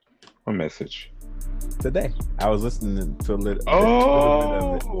What message? Today. I was listening to a little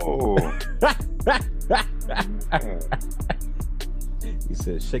Oh, bit of yeah. it. He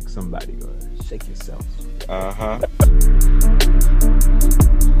said, shake somebody or shake yourself. Uh-huh.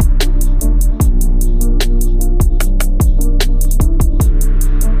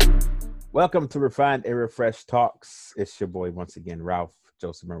 Welcome to Refined and Refreshed Talks. It's your boy once again, Ralph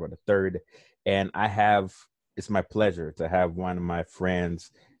Joseph Murray III. And it's my pleasure to have one of my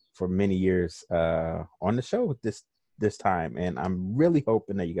friends for many years on the show this time. And I'm really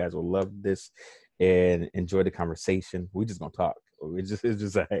hoping that you guys will love this and enjoy the conversation. We're just gonna talk. It's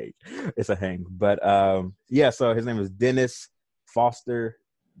just a hang. It's a hang. But so his name is Dennis Foster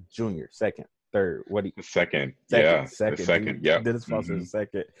Jr. Second, third. What do you The second. second, Yeah. second, The second. Yep. Dennis Foster Mm-hmm. is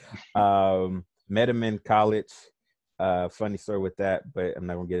second. Met him in college. Funny story with that, but I'm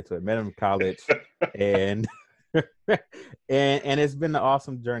not gonna get into it. Met him in college, and and it's been an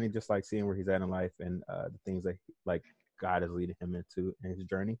awesome journey, just like seeing where he's at in life and the things that like God is leading him into in his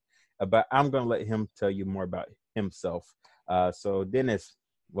journey. But I'm gonna let him tell you more about himself. So Dennis,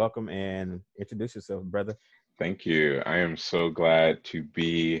 welcome and introduce yourself, brother. Thank you. I am so glad to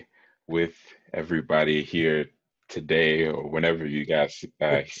be with everybody here today or whenever you guys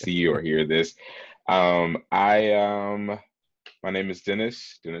see or hear this. My name is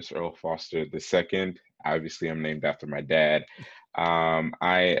Dennis Earl Foster II. Obviously, I'm named after my dad.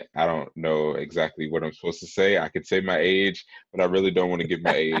 I don't know exactly what I'm supposed to say. I could say my age, but I really don't want to give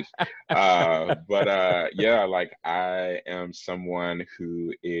my age. Yeah, like I am someone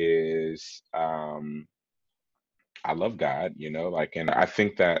who is I love God, like, and I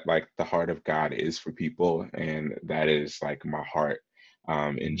think that like the heart of God is for people, and that is like my heart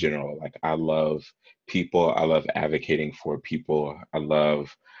in general. Like, I love people, I love advocating for people, I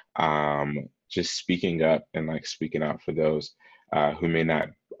love just speaking up and like speaking out for those who may not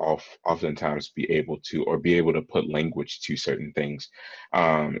oftentimes be able to or be able to put language to certain things.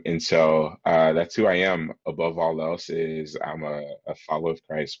 And so that's who I am. Above all else, is I'm a follower of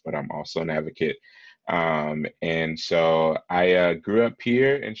Christ, but I'm also an advocate. And so I grew up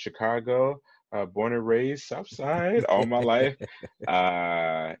here in Chicago, born and raised South Side all my life.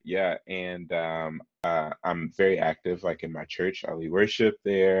 Yeah, and I'm very active, like in my church. I lead worship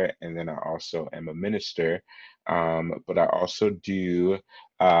there, and then I also am a minister. But I also do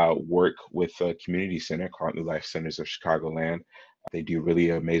work with a community center called New Life Centers of Chicagoland. They do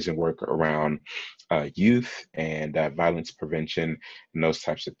really amazing work around youth and violence prevention and those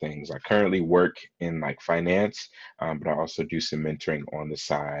types of things. I currently work in like finance, but I also do some mentoring on the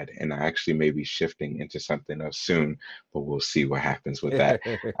side, and I actually may be shifting into something else soon, but we'll see what happens with that.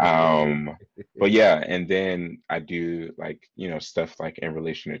 But yeah, and then I do like, stuff like in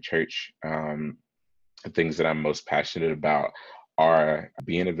relation to church. The things that I'm most passionate about are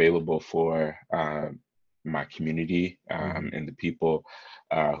being available for my community and the people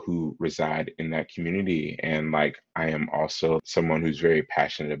who reside in that community. And like, I am also someone who's very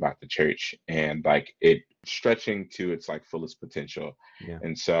passionate about the church and like it stretching to its like fullest potential. Yeah.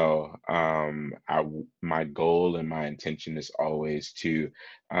 And so my goal and my intention is always to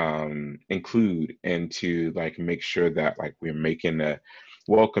include and to like make sure that like we're making a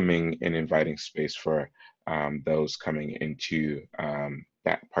welcoming and inviting space for those coming into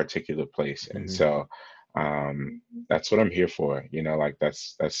that particular place. And so that's what I'm here for. Like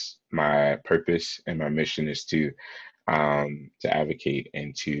that's my purpose and my mission is to advocate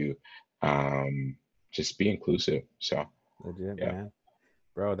and to just be inclusive. So Legit, yeah. man.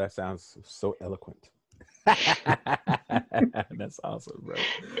 Bro, that sounds so eloquent. That's awesome, bro.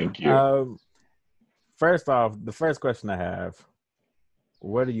 Thank you. First off, the first question I have,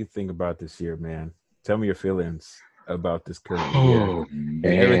 what do you think about this year, man? Tell me your feelings about this current year Oh and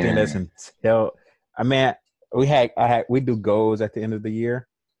everything that's man. entailed. I mean, we do goals at the end of the year.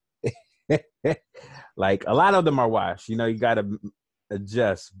 Like a lot of them are washed. You got to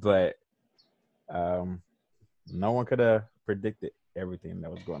adjust, but no one could have predicted everything that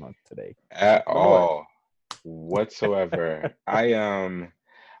was going on today. At Lord. all whatsoever. I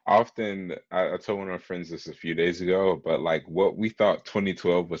told one of my friends this a few days ago, but like what we thought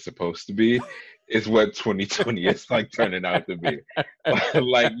 2012 was supposed to be is what 2020 is like turning out to be.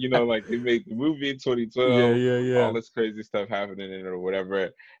 Like, like they made the movie in Yeah, 2012, yeah, all yeah. this crazy stuff happening in it or whatever.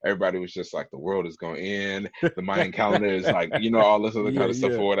 Everybody was just like, the world is going to end. The Mayan calendar is like, all this other kind Yeah, of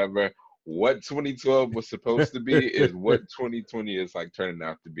stuff yeah. or whatever. What 2012 was supposed to be is what 2020 is like turning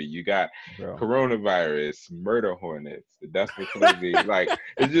out to be. You got Bro. coronavirus, murder hornets, the death of Kennedy. Like,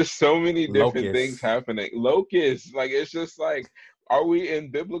 it's just so many different things Locust. happening. Locusts, like, it's just like, are we in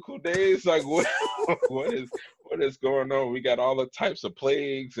biblical days? Like, what what is going on? We got all the types of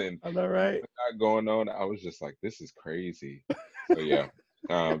plagues and I know, right? going on. I was just like, this is crazy. So yeah,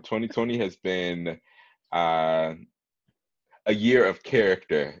 2020 has been uh, a year of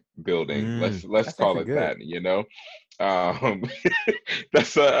character building. Let's That's call actually it good. that. Um,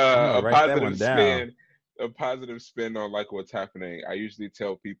 that's I'm gonna a write that one positive down. spin. A positive spin on like what's happening. I usually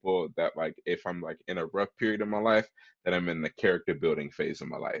tell people that like if I'm like in a rough period of my life, that I'm in the character building phase of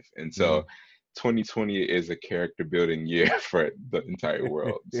my life, and so Mm. 2020 is a character building year for the entire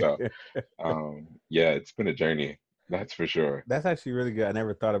world. So yeah, it's been a journey, that's for sure. That's actually really good. I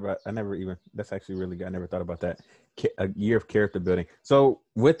never thought about. I never even. That's actually really good. I never thought about that. A year of character building. So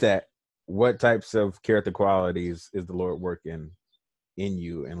with that, what types of character qualities is the Lord working in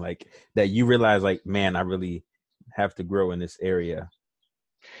you, and like that you realize, like, man, I really have to grow in this area.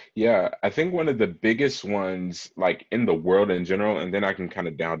 Yeah, I think one of the biggest ones, like in the world in general, and then I can kind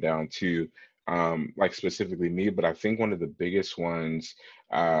of down to like specifically me, but I think one of the biggest ones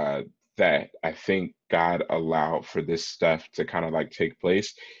uh that I think God allowed for this stuff to kind of like take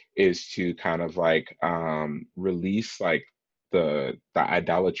place is to kind of like release like the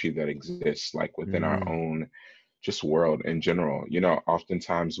idolatry that exists like within our Mm, own just world in general.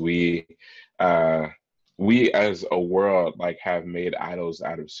 Oftentimes uh we as a world like have made idols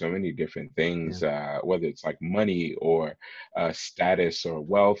out of so many different yeah. things, whether it's like money or status or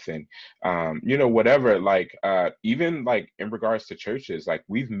wealth, and whatever, like even like in regards to churches, like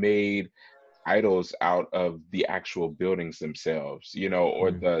we've made idols out of the actual buildings themselves,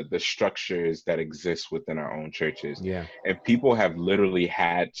 or Mm, the structures that exist within our own churches. yeah. And people have literally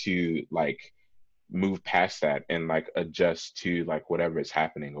had to like move past that and like adjust to like whatever is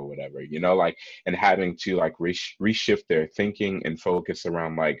happening or whatever, like, and having to like reshift their thinking and focus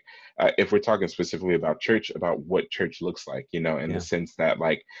around like if we're talking specifically about church, about what church looks like, in the Yeah. sense that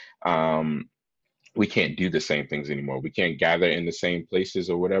like um we can't do the same things anymore, we can't gather in the same places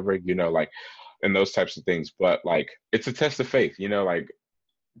or whatever, like, and those types of things. But like it's a test of faith, like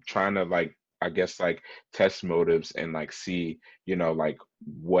trying to like, I guess, like test motives and like see, like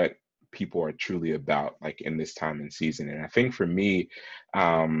what people are truly about like in this time and season. And I think for me,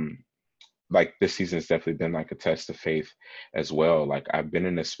 um like this season has definitely been like a test of faith as well. Like I've been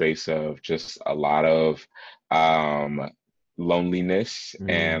in a space of just a lot of um loneliness Mm,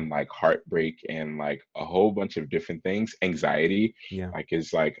 and like heartbreak and like a whole bunch of different things. Anxiety yeah. like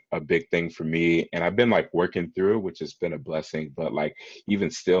is like a big thing for me, and I've been like working through it, which has been a blessing. But like even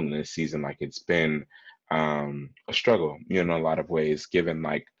still in this season, like it's been a struggle, in a lot of ways, given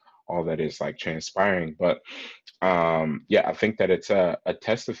like all that is like transpiring. But yeah, I think that it's a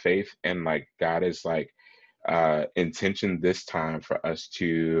test of faith, and like God is like intention this time for us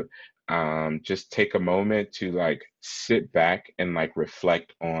to just take a moment to like sit back and like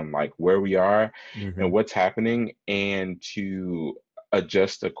reflect on like where we are and Hmm. what's happening, and to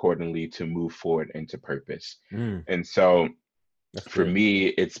adjust accordingly to move forward into purpose. Mm, And so that's for good. me,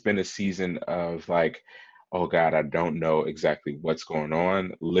 it's been a season of like, oh God, I don't know exactly what's going on.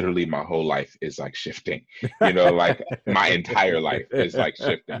 Yeah. Literally, my whole life is like shifting, like my entire life is like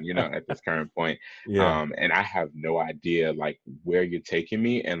shifting, at this current point. Yeah. And I have no idea like where you're taking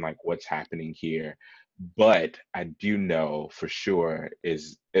me and like what's happening here. But I do know for sure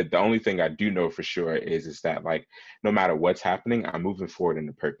the only thing I do know for sure is that like no matter what's happening, I'm moving forward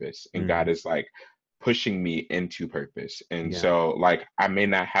into purpose. And God Mm, is like pushing me into purpose. And yeah. so like I may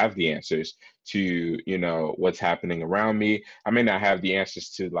not have the answers to, what's happening around me. I may not have the answers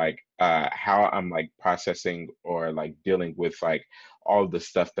to like how I'm like processing or like dealing with like all the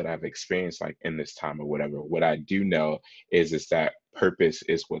stuff that I've experienced like in this time or whatever. What I do know is that purpose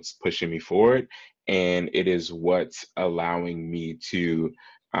is what's pushing me forward, and it is what's allowing me to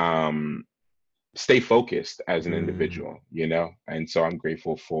um stay focused as an Mm, individual, and so I'm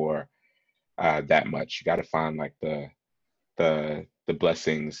grateful for that much. You got to find like the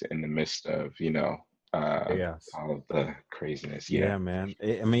blessings in the midst of chaos. all of the craziness. Yeah. Yeah, man.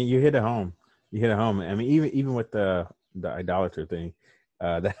 I mean, you hit it home. You hit it home. I mean, even with the idolater thing,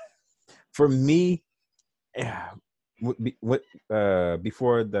 that for me, yeah, what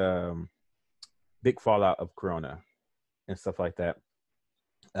before the big fallout of Corona and stuff like that,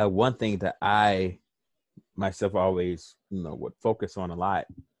 one thing that I myself always would focus on a lot.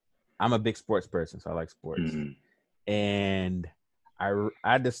 I'm a big sports person, so I like sports, Mhm. and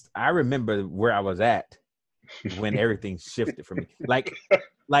I remember where I was at when everything shifted for me.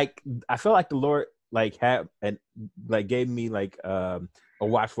 Like I felt like the Lord like had and like gave me like a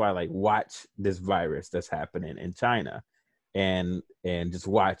watch while I like watch this virus that's happening in China and just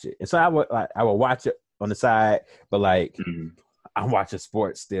watch it. And so I would watch it on the side, but like Mhm. I'm watching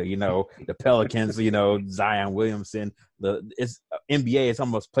sports still. The Pelicans. Zion Williamson. It's NBA. It's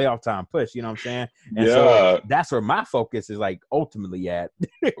almost playoff time push. You know what I'm saying? And so Yeah. that's where my focus is like ultimately at.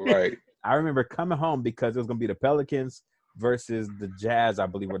 Right. I remember coming home because it was gonna be the Pelicans versus the Jazz, I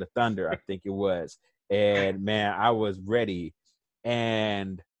believe, or the Thunder, I think it was. And man, I was ready,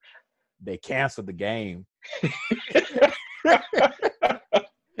 and they canceled the game.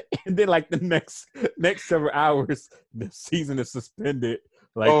 And then like the next several hours, the season is suspended.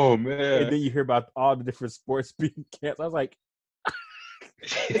 Like, Oh and man. then you hear about all the different sports being canceled. I was like,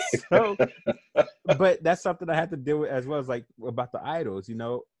 so, but that's something I had to deal with as well as like about the idols.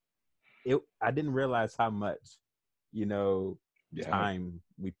 I didn't realize how much, Yeah. time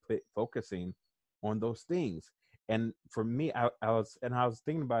we put focusing on those things. And for me, I was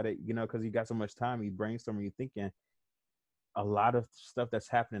thinking about it, because you got so much time, you brainstorming, you thinking a lot of stuff that's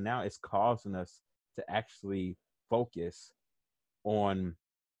happening now is causing us to actually focus on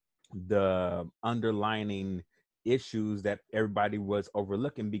the underlining issues that everybody was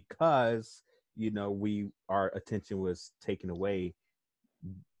overlooking because our attention was taken away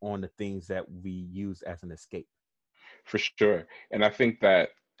on the things that we use as an escape. For sure. And I think that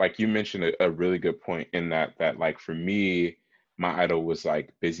like you mentioned a really good point in that like for me, my idol was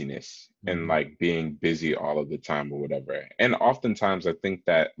like busyness and Mm-hmm. like being busy all of the time or whatever. And oftentimes I think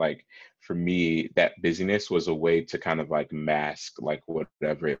that like for me, that busyness was a way to kind of like mask like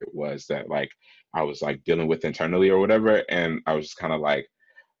whatever it was that like I was like dealing with internally or whatever. And I was just kind of like,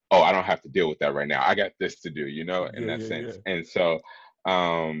 oh, I don't have to deal with that right now. I got this to do, in Yeah, that yeah, yeah. sense. And so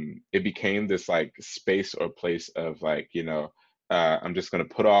it became this like space or place of like, I'm just gonna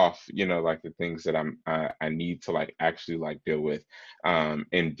put off, like the things that I need to like actually like deal with,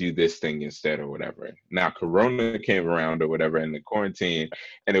 and do this thing instead or whatever. Now Corona came around or whatever in the quarantine,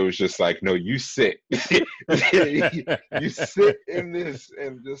 and it was just like, no, you sit, you sit in this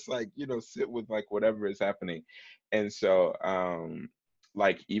and just like, sit with like whatever is happening. And so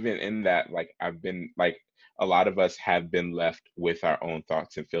like even in that, like I've been like a lot of us have been left with our own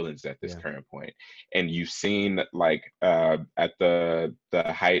thoughts and feelings at this Yeah. current point. And you've seen like at the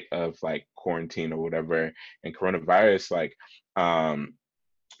height of like quarantine or whatever and coronavirus, like um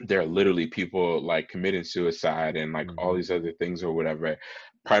there are literally people like committing suicide and like all Mm-hmm. these other things or whatever,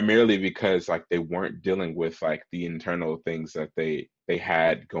 primarily because like they weren't dealing with like the internal things that they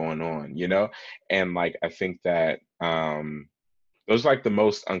had going on, and like I think that those are like the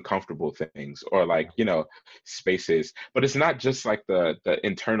most uncomfortable things or like Yeah. spaces, but it's not just like the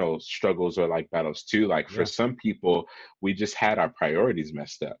internal struggles or like battles too. Like for Yeah. some people we just had our priorities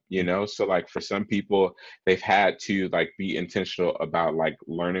messed up, Mm. so like for some people they've had to like be intentional about like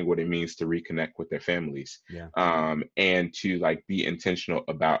learning what it means to reconnect with their families, Yeah. and to like be intentional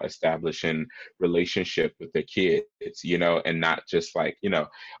about establishing relationship with their kids, and not just like,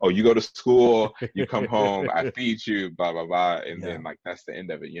 oh, you go to school, you come home, I feed you, blah blah blah, and Yeah. then like that's the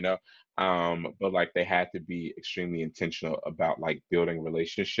end of it. But like they had to be extremely intentional about like building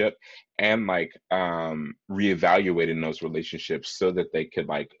relationship and like reevaluating those relationships so that they could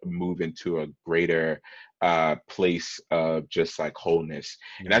like move into a greater place of just like wholeness.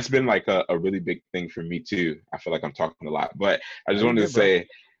 And Yeah. that's been like a really big thing for me too. I feel like I'm talking a lot, but I No, just you're wanted to good,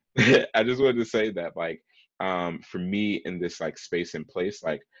 bro. say I just wanted to say that like for me in this like space and place,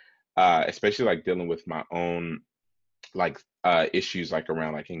 like especially like dealing with my own like issues like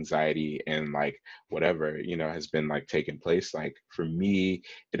around like anxiety and like whatever, has been like taking place, like for me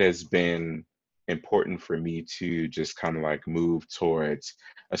it has been important for me to just kind of like move towards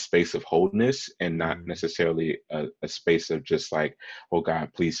a space of wholeness and not Mm. necessarily a space of just like, oh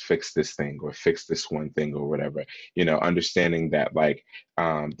God, please fix this thing or fix this one thing or whatever, understanding that like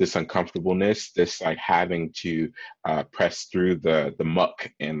this uncomfortableness, this like having to press through the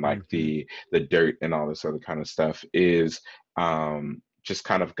muck and like Mm-hmm. the dirt and all this other kind of stuff is just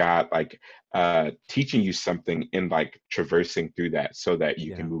kind of God like teaching you something in like traversing through that so that you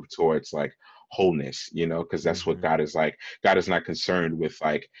Yeah. can move towards like wholeness, because that's what Mm-hmm. God is like. God is not concerned with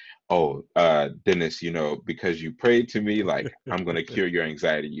like, oh Dennis, because you prayed to me, like I'm gonna cure your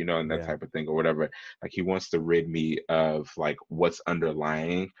anxiety, and that Yeah. type of thing or whatever. Like he wants to rid me of like what's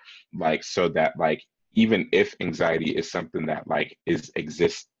underlying, like so that like even if anxiety is something that like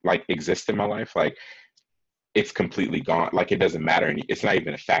exists in my life, like it's completely gone. Like it doesn't matter it's not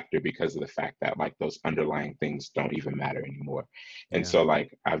even a factor because of the fact that like those underlying things don't even matter anymore. And Yeah. so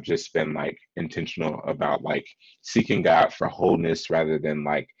like I've just been like intentional about like seeking God for wholeness rather than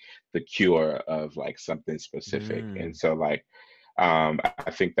like the cure of like something specific. And Mm. so like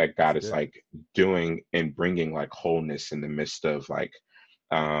I think that That's God is good. like doing and bringing like wholeness in the midst of like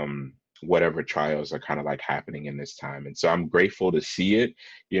whatever trials are kind of like happening in this time. And so I'm grateful to see it,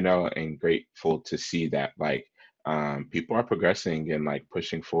 and grateful to see that like people are progressing and like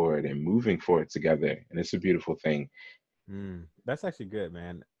pushing forward and moving forward together. And it's a beautiful thing. That's actually good,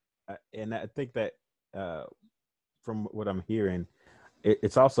 man. And I think that uh, from what I'm hearing,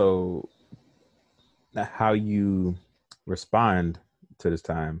 it's also how you respond to this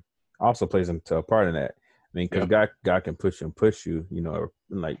time also plays into a part of that. I mean, because Yep. God can push you and push you, or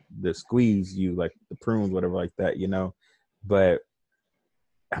like the squeeze you, like the prunes, whatever, like that, But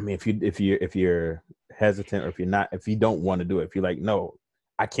I mean, if you're hesitant, or if you don't want to do it, if you're like, no,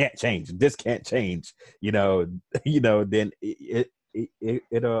 I can't change, this can't change, then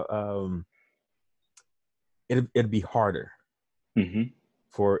it'll be harder Hmm.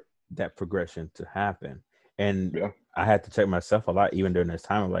 for that progression to happen. And Yeah. I had to check myself a lot, even during this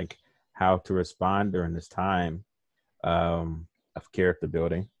time, of like how to respond during this time of character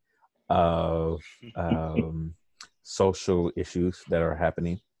building, of social issues that are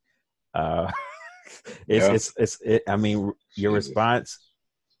happening. Uh, Yeah. I mean, your Jesus. response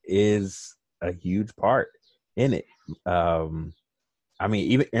is a huge part in it. Um, I mean,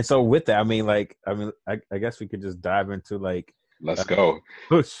 even and so with that, I guess we could just dive into like Let's uh, go.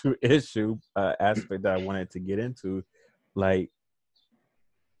 issue aspect that I wanted to get into. Like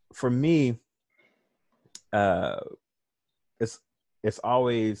for me, uh, it's it's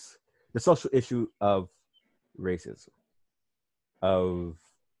always the social issue of racism, of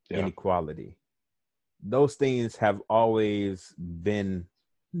Yeah. inequality. Those things have always been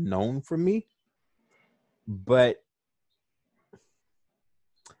known for me, but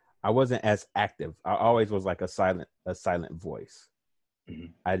I wasn't as active. I always was like a silent voice. Hmm.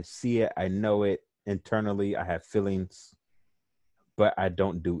 I see it, I know it internally, I have feelings, but I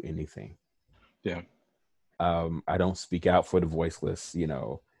don't do anything. Yeah. I don't speak out for the voiceless.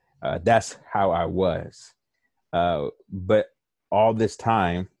 That's how I was. But all this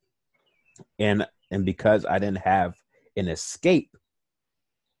time, and because I didn't have an escape,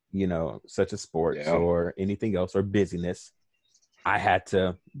 such as sports Yeah. or anything else or busyness, I had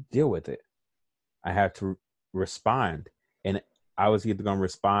to deal with it. I had to respond, and I was either going to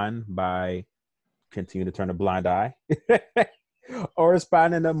respond by continue to turn a blind eye, or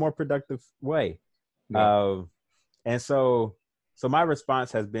respond in a more productive way. Yeah. Um, and so my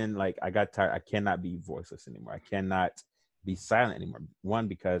response has been like, I got tired. I cannot be voiceless anymore. I cannot be silent anymore. One,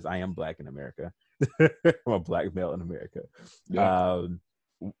 because I am Black in America. I'm a Black male in America. Yeah. Um,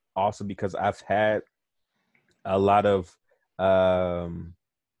 Also because I've had a lot of um,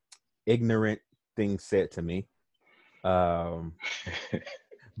 ignorant things said to me. Um,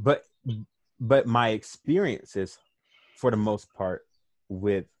 but but my experiences, for the most part,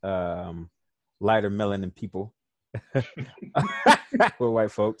 with lighter melanin people, with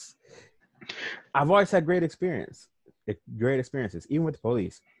white folks, I've always had great experiences, even with the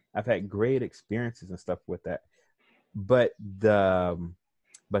police. I've had great experiences and stuff with that. But the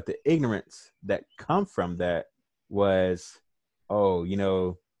ignorance that come from that was, oh,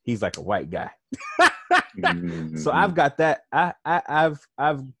 he's like a white guy. So Hmm. I've got that. I've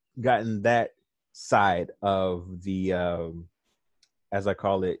gotten that side of the as I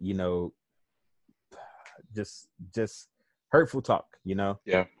call it, just hurtful talk,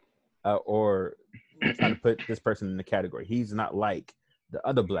 Yeah. or trying to put this person in the category. He's not like the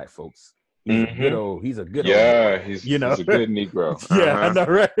other Black folks. Hmm. He's a good old Yeah. boy, He's a good Negro. Yeah, I Uh-huh. know,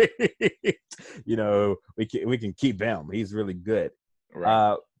 right? We can keep him. He's really good.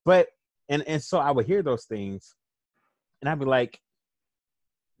 Right. Uh, but and so I would hear those things, and I'd be like,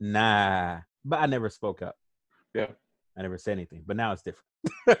 nah. But I never spoke up. Yeah. I never said anything. But now it's different.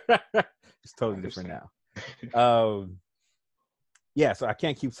 It's I totally different understand. now. Yeah, so I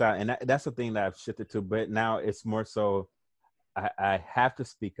can't keep silent, and that's the thing that I've shifted to. But now it's more so I have to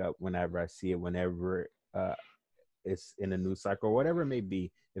speak up whenever I see it, whenever it's in a news cycle or whatever it may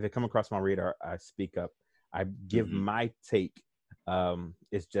be. If it come across my radar, I speak up. I give Hmm. my take.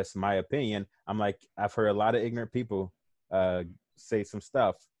 It's just my opinion. I'm like, I've heard a lot of ignorant people say some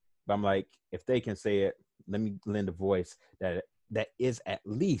stuff, but I'm like, if they can say it, let me lend a voice that is at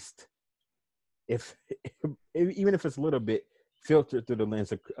least, if even if it's a little bit filtered through the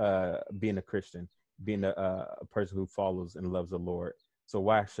lens of being a Christian, being a person who follows and loves the Lord. So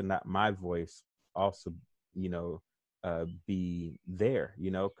why should not my voice also, be there?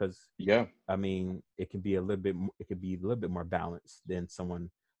 Because Yeah. I mean, it could be a little bit more balanced than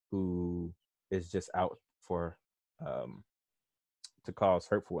someone who is just out for um, to cause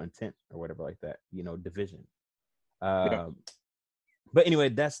hurtful intent or whatever like that. Division. Yeah. Um, but anyway,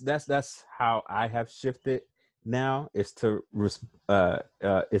 that's how I have shifted. now is to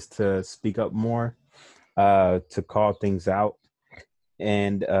speak up more, to call things out,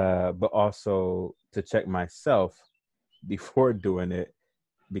 and but also to check myself before doing it,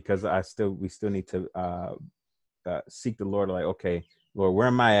 because we still need to seek the Lord, like, okay, Lord, where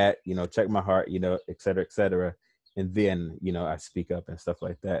am I at? Check my heart, et cetera, et cetera. And then, I speak up and stuff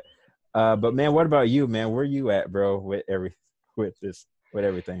like that. But man, what about you, man? Where you at, bro, with this, with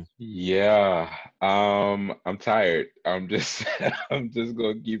everything? Yeah, I'm tired. I'm just I'm just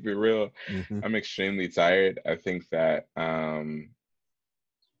gonna keep it real. Hmm. I'm extremely tired. I think that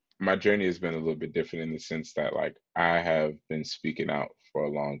my journey has been a little bit different in the sense that like I have been speaking out for a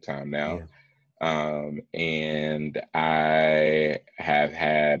long time now. Yeah. And I have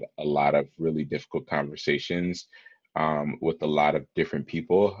had a lot of really difficult conversations with a lot of different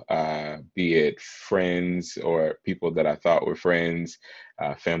people, be it friends or people that I thought were friends,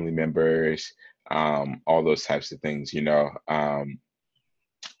 family members, all those types of things,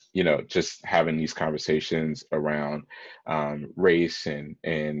 just having these conversations around race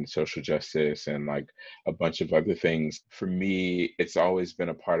and social justice and like a bunch of other things. For me, it's always been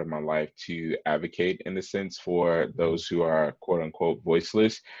a part of my life to advocate in a sense for those who are quote unquote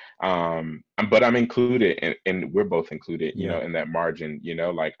voiceless. But I'm included and we're both included, Yeah. in that margin,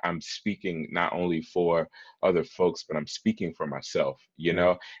 like I'm speaking not only for other folks, but I'm speaking for myself,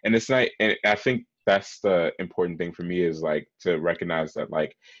 Yeah. and it's not, and I think that's the important thing for me is like to recognize that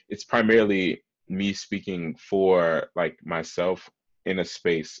like it's primarily me speaking for like myself in a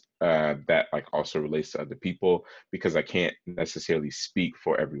space that like also relates to other people because I can't necessarily speak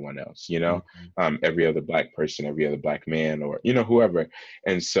for everyone else, Hmm. every other black person, every other black man, or whoever.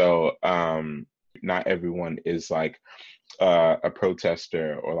 And so not everyone is like a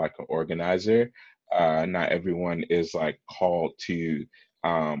protester or like an organizer. Not everyone is like called to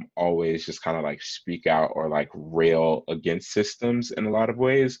always just kind of like speak out or like rail against systems in a lot of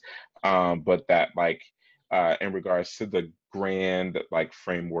ways. But that like in regards to the grand like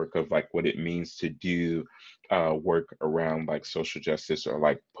framework of like what it means to do work around like social justice or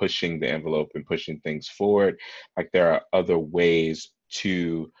like pushing the envelope and pushing things forward, like there are other ways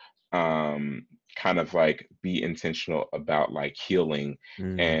to kind of like be intentional about like healing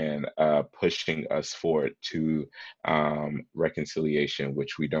Mm. and pushing us forward to reconciliation,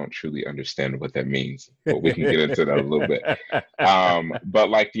 which we don't truly understand what that means, but we can get into that a little bit. But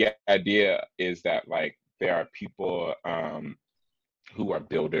like the idea is that like there are people who are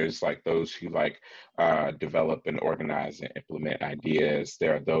builders, like those who like develop and organize and implement ideas.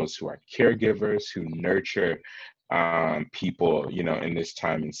 There are those who are caregivers who nurture people, in this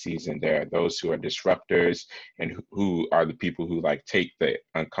time and season. There are those who are disruptors and who are the people who like take the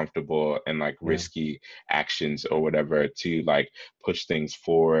uncomfortable and like Yeah. risky actions or whatever to like push things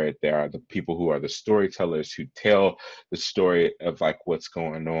forward. There are the people who are the storytellers who tell the story of like what's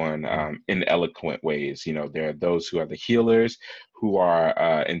going on Mm. in eloquent ways. There are those who are the healers who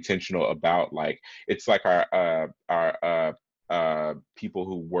are intentional about like it's like our people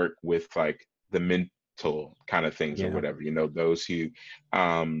who work with like the mental kind of things or Yeah. whatever, those who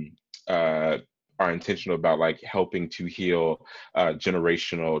um uh are intentional about like helping to heal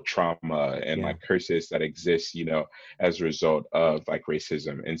generational trauma and Yeah. like curses that exist, as a result of like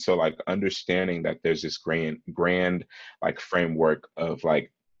racism. And so like understanding that there's this grand like framework of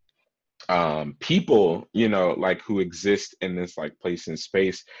like people, like who exist in this like place and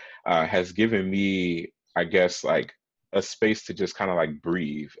space has given me, I guess, like a space to just kind of like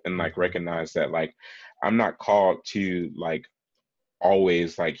breathe and like Hmm. recognize that like I'm not called to like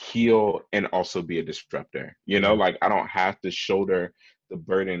always like heal and also be a disruptor, Yeah. like I don't have to shoulder the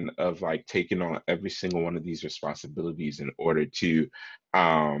burden of like taking on every single one of these responsibilities in order to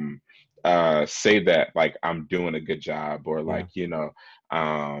say that like I'm doing a good job or Yeah. like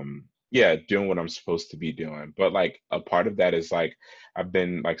yeah, doing what I'm supposed to be doing. But like a part of that is like I've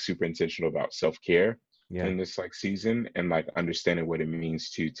been like super intentional about self-care Yeah. in this like season and like understanding what it means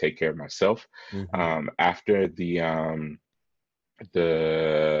to take care of myself Hmm. after the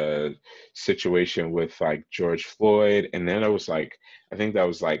situation with like George Floyd, and then it was like I think that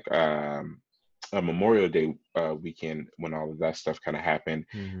was like a Memorial Day weekend when all of that stuff kind of happened.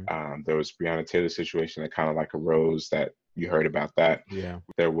 Hmm. There was Breonna Taylor situation that kind of like arose that you heard about that. Yeah.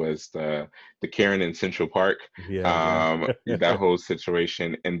 There was the Karen in Central Park, Yeah. Yeah. that whole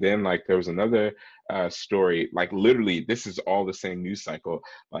situation, and then like there was another story. Like literally, this is all the same news cycle.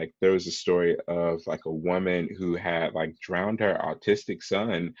 Like there was a story of like a woman who had like drowned her autistic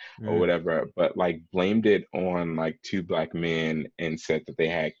son or Mm. whatever, but like blamed it on like two black men and said that they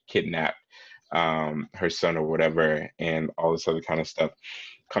had kidnapped her son or whatever and all this other kind of stuff.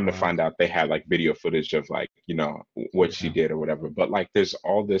 come to Wow. find out they had like video footage of like, what she Yeah. did or whatever. But like there's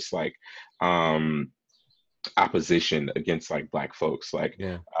all this like um opposition against like black folks like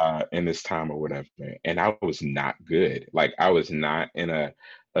Yeah. in this time or whatever. And I was not good. Like I was not in a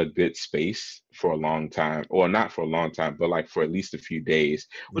good space for a long time, or not for a long time, but like for at least a few days,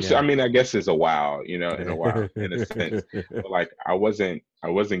 which I Yeah. mean I guess is a while, in a while, in a sense. Yeah. But like I wasn't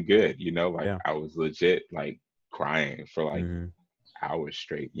good, like Yeah. I was legit like crying for like Hmm. hours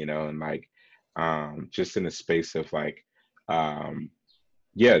straight, and like just in a space of like um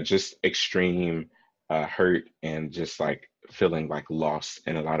yeah, just extreme hurt and just like feeling like lost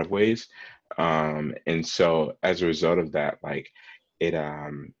in a lot of ways. And so as a result of that, like it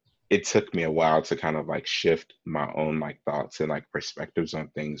it took me a while to kind of like shift my own like thoughts and like perspectives on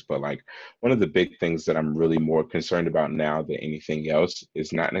things. But like one of the big things that I'm really more concerned about now than anything else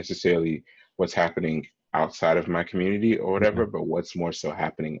is not necessarily what's happening outside of my community or Yeah. whatever, but what's more so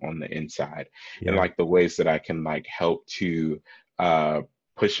happening on the inside, and Yeah. like the ways that I can like help to uh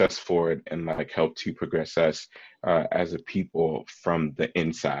push us forward and like help to progress us as a people from the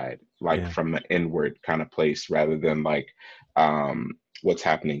inside, like Yeah. from an inward kind of place, rather than like what's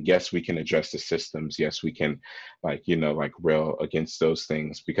happening. Yes, we can address the systems. Yes, we can like, like rail against those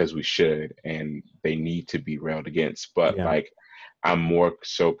things because we should, and they need to be railed against. But Yeah. like, I'm more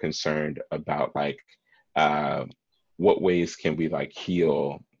so concerned about like, uh, what ways can we like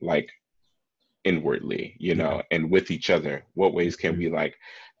heal like inwardly, Yeah. and with each other? What ways can Mhm. we like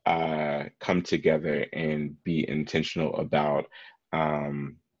come together and be intentional about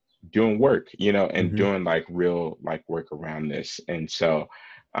um doing work, and Mhm. doing like real like work around this? And so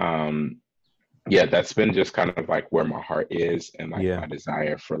um yeah, that's been just kind of like where my heart is and like Yeah. my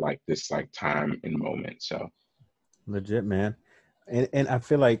desire for like this like time and moment. So Legit, man. And I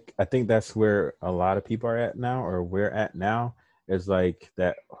think that's where a lot of people are at now, or we're at now, is like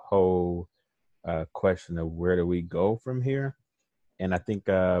that whole question of where do we go from here. And I think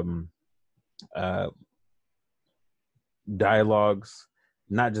uh dialogues,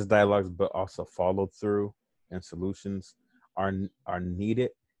 not just dialogues, but also follow through and solutions are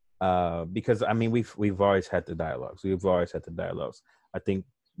needed. Because I mean, we've always had the dialogues. We've always had the dialogues. I think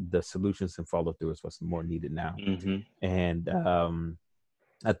the solutions and follow through is what's more needed now. hmm And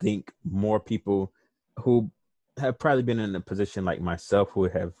I think more people who have probably been in a position like myself, who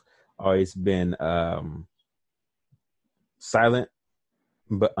have always been silent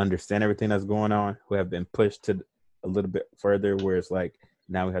but understand everything that's going on, who have been pushed to a little bit further, where it's like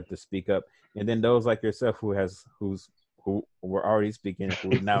now we have to speak up. And then those like yourself who were already speaking,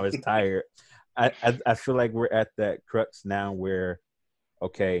 who now is tired. I feel like we're at that crux now where,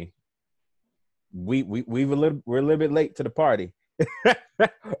 okay, we're a little bit late to the party.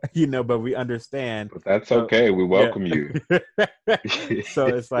 But we understand. but that's So okay, we yeah. welcome you. So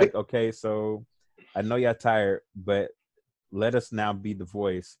it's like, okay, so I know you're tired, but let us now be the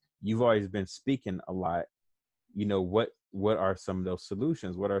voice. You've always been speaking a lot. What are some of those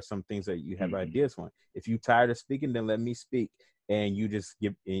solutions? What are some things that you have hmm ideas on? If you tired of speaking, then let me speak, and you just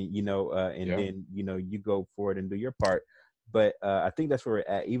give, and yeah, then you go forward and do your part. But I think that's where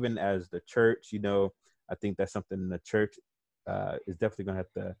we're at, even as the church. I think that's something the church is definitely going to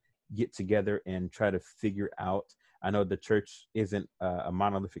have to get together and try to figure out. I know the church isn't a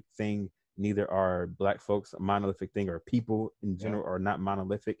monolithic thing. Neither are Black folks a monolithic thing, or people in yeah, general are not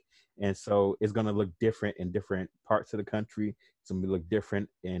monolithic. And so it's going to look different in different parts of the country. It's going to look different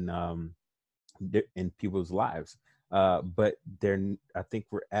in people's lives. But I think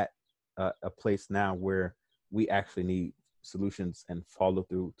we're at a place now where we actually need solutions and follow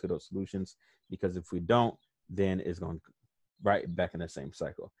through to those solutions. Because if we don't, then it's going right back in the same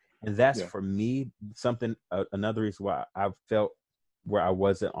cycle. And that's yeah. for me something. Another reason why I've felt where I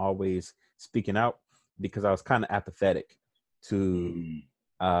wasn't always speaking out, because I was kind of apathetic to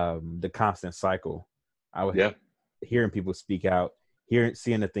Mm, the constant cycle. I was yeah, hearing people speak out,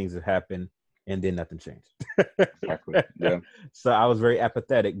 seeing the things that happen, and then nothing changed. exactly. Yeah, So I was very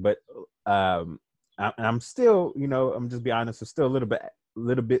apathetic, but and I'm still, I'm just be honest, I'm still a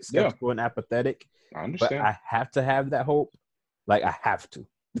little bit yeah, skeptical and apathetic, I but understand. I have to have that hope. Like I have to,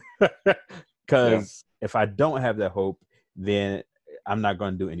 Yeah, because if I don't have that hope, then I'm not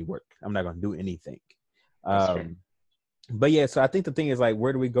going to do any work. I'm not going to do anything. that's fair. Um, but yeah, so I think the thing is like,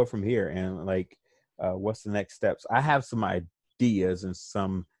 where do we go from here, and like, what's the next steps? I have some ideas and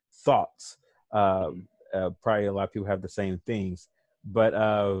some thoughts. Uh, Mhm. Probably a lot of people have the same things, but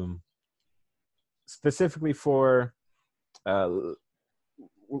specifically for, uh,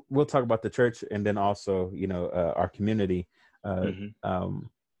 we'll talk about the church, and then also our community. Uh, Mhm.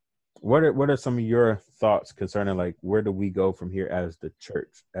 um, What are some of your thoughts concerning like where do we go from here as the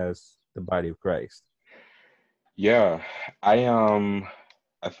church, as the body of Christ? Yeah, I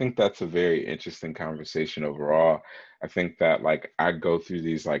I think that's a very interesting conversation overall. I think that like I go through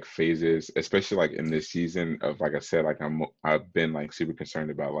these like phases, especially like in this season of like I said, like I've been like super concerned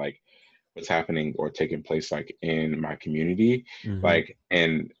about like what's happening or taking place like in my community. Mm-hmm. Like,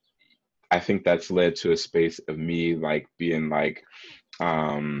 and I think that's led to a space of me like being like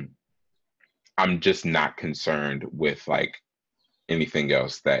um I'm just not concerned with like anything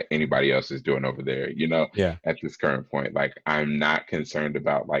else that anybody else is doing over there, Yeah. at this current point. Like, I'm not concerned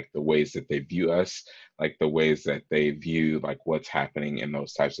about like the ways that they view us, like the ways that they view like what's happening and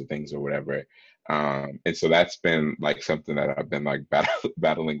those types of things or whatever. And so that's been like something that I've been like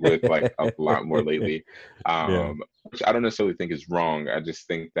battling with like a lot more lately. Yeah. Which I don't necessarily think is wrong. I just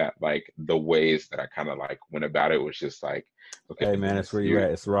think that like the ways that I kind of like went about it was just like, okay, Hey man, that's Dennis, where you you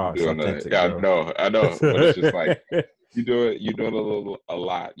at. It's raw. you're It's doing the authentic, yeah, bro. I know, but it's just like you're doing a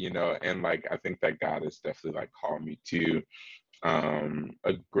lot, and like I think that God has definitely like called me to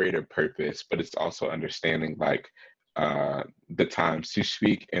a greater purpose, but it's also understanding like the times to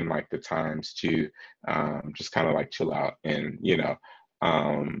speak and like the times to just kind of like chill out and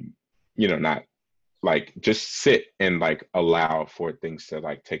um not like just sit and like allow for things to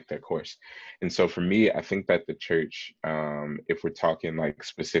like take their course. And so for me, I think that the church, if we're talking like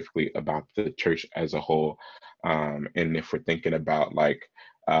specifically about the church as a whole, and if we're thinking about like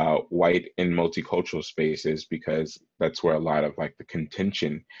white and multicultural spaces, because that's where a lot of like the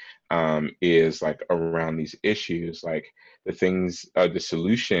contention is like around these issues, like the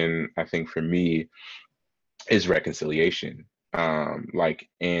solution, I think for me is reconciliation. Like,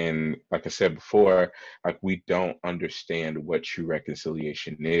 and like I said before, like we don't understand what true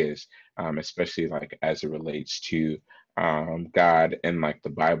reconciliation is, especially like as it relates to God and like the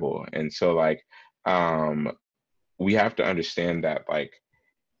Bible. And so like um we have to understand that like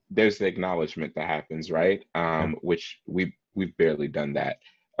there's the acknowledgement that happens, right? Yeah. Which we've barely done that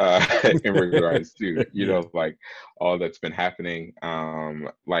in regards to Yeah. like all that's been happening.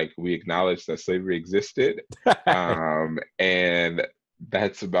 Like we acknowledge that slavery existed, and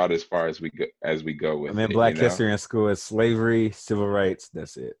that's about as far as we go I with mean, it. Black history in school is slavery, civil rights.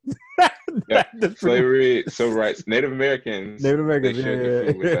 That's it. Yep. That's pretty Slavery, civil rights, Native Americans, Native they Americans. shared their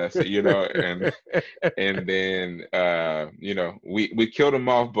food with us, Yeah. and then we killed them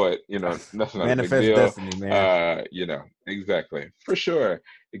off, but that's not a big Manifest deal. destiny, man. Exactly, for sure,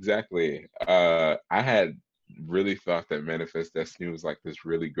 exactly. I had really thought that Manifest Destiny was like this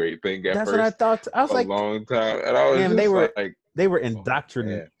really great thing at That's what I first thought. I was for a like, long time, and I was man, they just were like, they were oh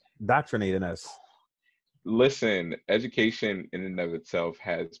man. indoctrinating us. Listen, education in and of itself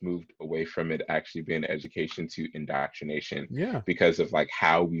has moved away from it actually being education to indoctrination Yeah. because of like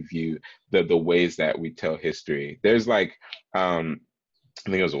how we view the ways that we tell history. There's like I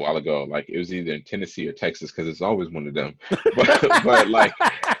think it was a while ago, like it was either in Tennessee or Texas because it's always one of them. But like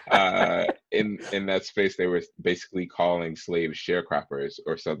in that space they were basically calling slaves sharecroppers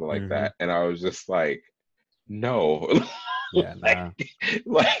or something like Hmm. that. And I was just like, no. Yeah. like,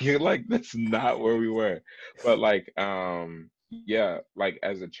 Nah. like that's not where we were. But like yeah, like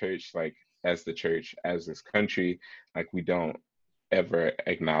as a church, like as the church, as this country, like we don't ever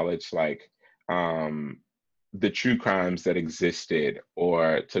acknowledge like um the true crimes that existed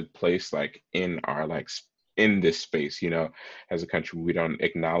or took place like in our like in this space, as a country. We don't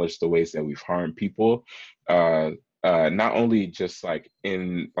acknowledge the ways that we've harmed people, uh not only just like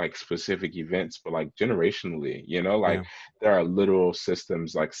in like specific events, but like generationally, like Yeah. there are literal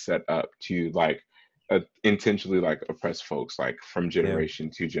systems like set up to like intentionally like oppress folks like from Yeah.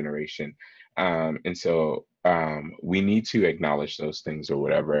 generation to generation. And so we need to acknowledge those things or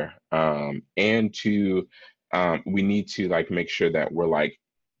whatever, and to we need to like make sure that we're like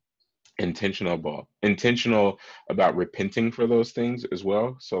intentional about repenting for those things as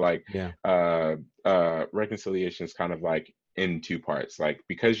well. So like Yeah. reconciliation is kind of like in two parts. Like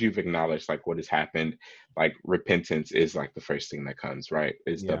because you've acknowledged like what has happened, like repentance is like the first thing that comes, right?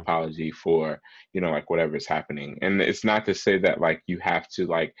 Is the Yeah. apology for like whatever is happening. And it's not to say that like you have to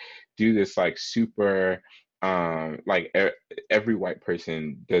like do this like super like every white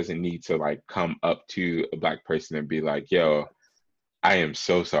person doesn't need to like come up to a black person and be like, yo, I am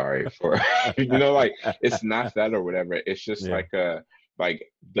so sorry for like it's not that or whatever. It's just Yeah. like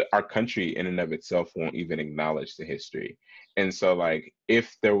our country in and of itself won't even acknowledge the history. And so like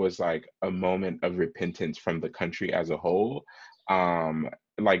if there was like a moment of repentance from the country as a whole, um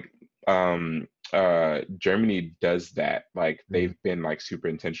like Germany does that. Like Mm. they've been like super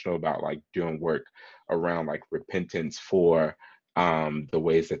intentional about like doing work around like repentance for the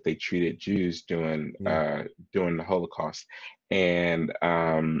ways that they treated Jews Yeah. during the Holocaust. And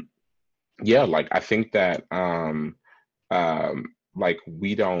yeah, like I think that like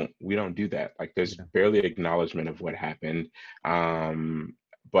we don't do that. Like there's Yeah. barely acknowledgement of what happened. Um,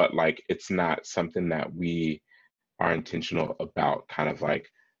 but like it's not something that we are intentional about kind of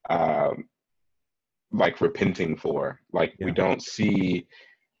um like repenting for. Like we Yeah. don't see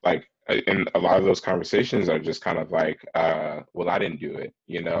like and a lot of those conversations are just kind of like well, I didn't do it,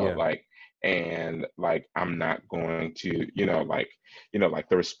 Yeah. like, and like I'm not going to, like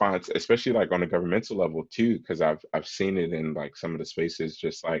the response, especially like on a governmental level too, because I've seen it in like some of the spaces,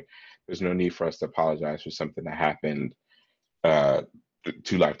 just like there's no need for us to apologize for something that happened uh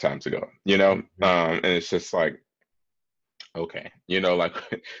two lifetimes ago, Mhm. and it's just like okay, like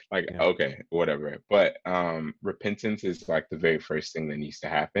like Yeah. okay, whatever. But repentance is like the very first thing that needs to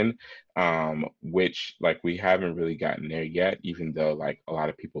happen, which like we haven't really gotten there yet, even though like a lot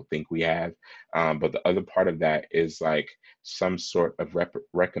of people think we have. But the other part of that is like some sort of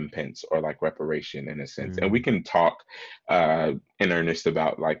recompense or like reparation in a sense, and we Mm. can talk in earnest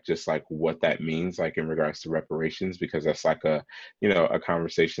about like just like what that means, like in regards to reparations, because that's like a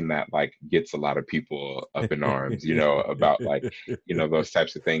conversation that like gets a lot of people up in arms, about like, those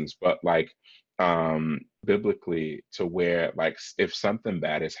types of things. But like biblically, to where like if something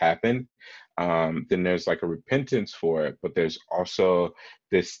bad has happened, then there's like a repentance for it, but there's also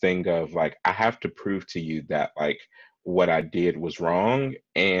this thing of like I have to prove to you that like what I did was wrong,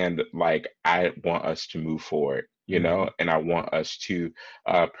 and like I want us to move forward, Mhm. and I want us to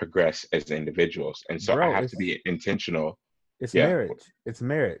progress as individuals, and so I Bro, have to be intentional. it's Yeah. marriage. It's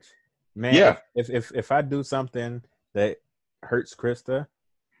marriage. Man, Yeah, if I do something that hurts Krista,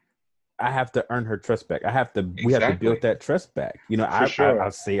 I have to earn her trust back. We have to build exactly. that trust back. For I'll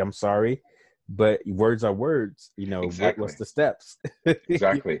sure. say I'm sorry, but words are words. What's Exactly. the steps?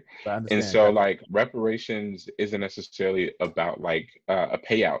 Exactly. I And understand. so Gotcha. like reparations isn't necessarily about like a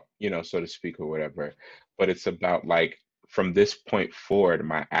payout, so to speak, or whatever, but it's about like from this point forward,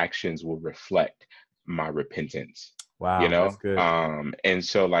 my actions will reflect my repentance, Wow, that's good. and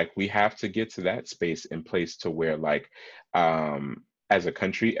so like we have to get to that space in place to where like as a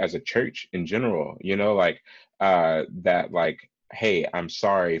country, as a church in general, like that like, hey, I'm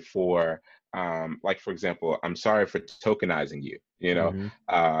sorry for like for example, I'm sorry for tokenizing you, Hmm.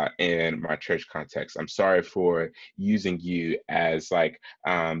 in my church context. I'm sorry for using you as like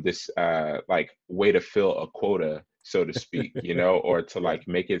this like way to fill a quota, so to speak, or to Yeah. like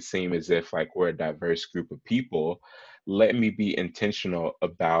make it seem as if like we're a diverse group of people. Let me be intentional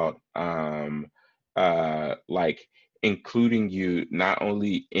about like including you not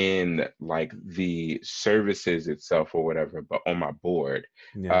only in like the services itself or whatever, but on my board,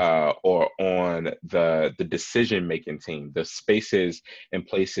 Yeah. or on the decision making team, the spaces and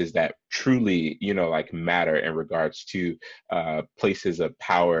places that truly, like matter in regards to places of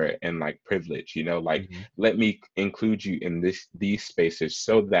power and like privilege, like Hmm. let me include you in these spaces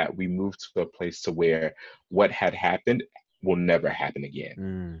so that we move to a place to where what had happened will never happen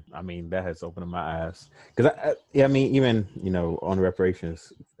again. I mean, that has opened my eyes because yeah, I mean, even on the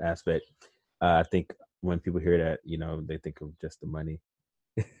reparations aspect, I think when people hear that, they think of just the money.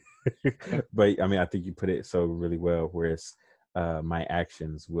 Yeah. But I mean, I think you put it so really well, whereas my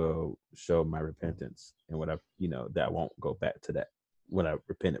actions will show my repentance and what that I won't go back to that what I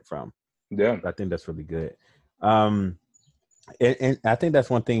repented from. Yeah. I think that's really good. Um, and I think that's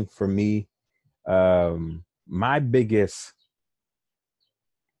one thing for me. My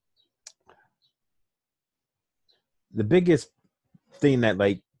the biggest thing that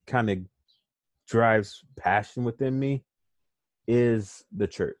like kind of drives passion within me is the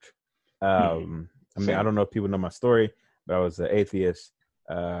church. Mhm. I mean, I Same. don't know if people know my story, but I was an atheist,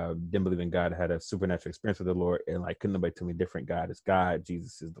 didn't believe in God, had a supernatural experience with the Lord, and like couldn't nobody tell me different. God is God,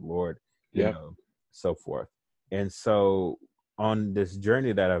 Jesus is the Lord, Yeah. so forth. And so on this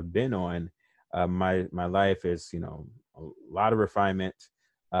journey that I've been on, my life is a lot of refinement,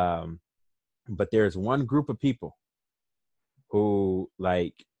 um, but there's one group of people who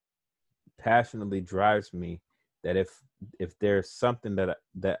like passionately drives me that if there's something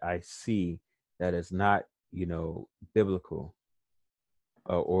that I see that is not biblical,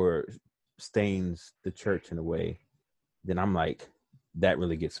 or stains the church in a way, then I'm like, that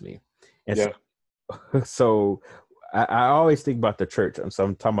really gets me. And so, Yeah. so I always think about the church. So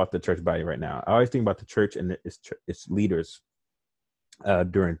I'm talking about the church body right now. I always think about the church and its leaders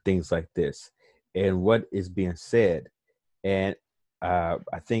during things like this and what is being said. And I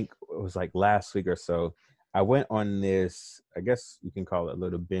think it was like last week or so, I went on this, I guess you can call it a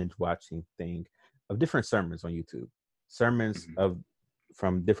little binge watching thing of different sermons on YouTube. sermons Mhm.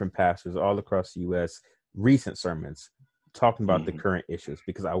 from different pastors all across the U.S., recent sermons talking about the Mhm. current issues,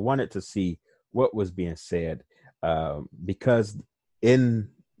 because I wanted to see what was being said. Because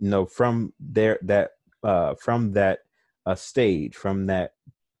in from there that from that stage, from that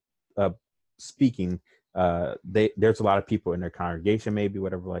uh, speaking, there's a lot of people in their congregation, maybe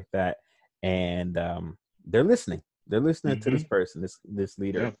whatever like that, and they're listening. They're listening to this Mhm. person, this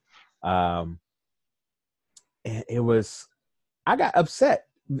leader. Yeah. Um, and it was, I got upset.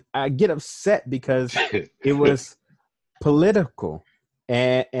 I get upset because it was political,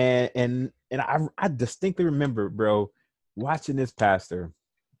 and I distinctly remember, bro, watching this pastor.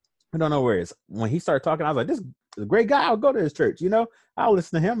 I don't know where it is. When he started talking, I was like, "This is a great guy. I'll go to his church. I'll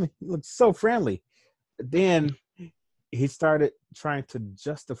listen to him. He looks so friendly." Then he started trying to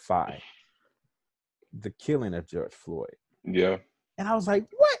justify the killing of George Floyd, Yeah. and I was like,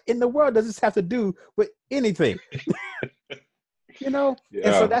 "What in the world does this have to do with anything?" And so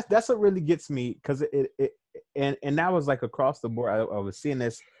Yeah. that's what really gets me, because and that was like across the board. I was seeing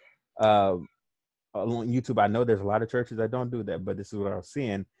this uh, on YouTube. I know there's a lot of churches that don't do that, but this is what I was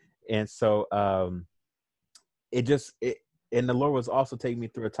seeing, and so it just it and the Lord was also taking me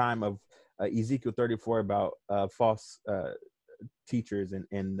through a time of Ezekiel 34 about false teachers,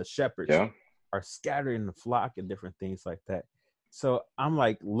 and the shepherds Yeah. are scattered in the flock and different things like that. So I'm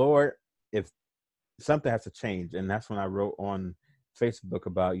like, Lord, if something has to change, and that's when I wrote on Facebook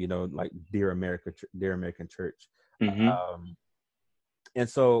about like Dear America, Dear American Church, Mhm. and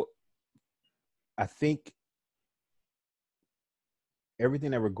so I think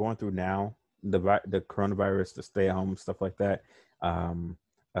everything that we're going through now, the coronavirus, the stay at home stuff like that, um,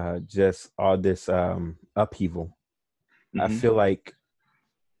 just all this upheaval. I Mhm. feel like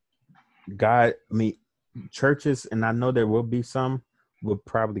God, I mean, churches, and I know there will be some, will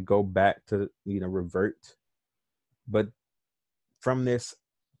probably go back to revert, but from this,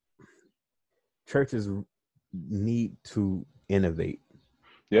 churches need to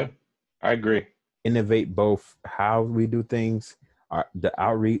Yeah. I agree. innovate both how we do things, the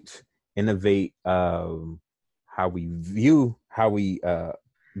outreach, innovate how we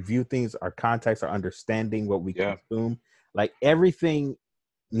view things, our context, our understanding, what we Yeah. consume. Like everything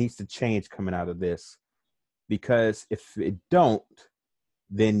needs to change coming out of this, because if it don't,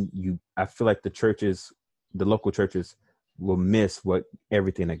 then I feel like the local churches will miss what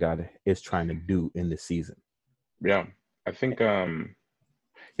everything that God is trying to do in this season. Yeah. I think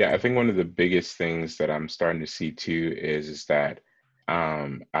yeah, I think one of the biggest things that I'm starting to see too is that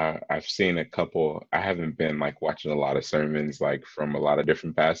I've seen a couple. I haven't been like watching a lot of sermons like from a lot of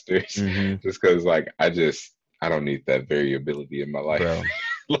different pastors, Mm-hmm. just because like I don't need that variability in my life. Bro.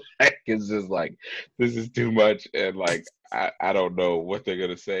 Like it's just like this is too much, and like I don't know what they're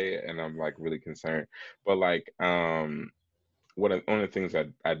gonna say, and I'm like really concerned. But like one of the things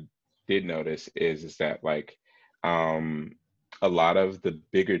I did notice is that like um a lot of the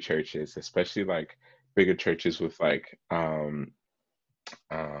bigger churches, especially like bigger churches with like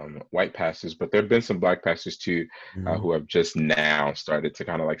white pastors, but there have been some black pastors too, Mm-hmm. who have just now started to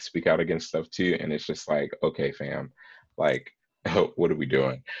kind of like speak out against stuff too, and it's just like, okay, fam, like, what are we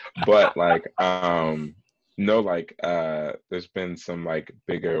doing? But like, no, like, there's been some like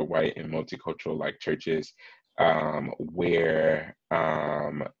bigger white and multicultural like churches, where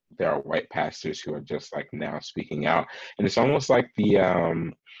there are white pastors who are just like now speaking out, and it's almost like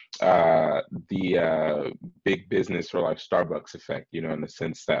uh, the big business or like Starbucks effect, in the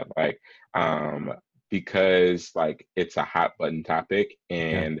sense that like um because like it's a hot button topic Yeah.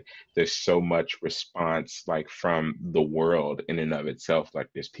 and there's so much response like from the world in and of itself, like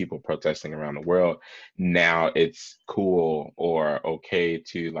there's people protesting around the world. Now it's cool or okay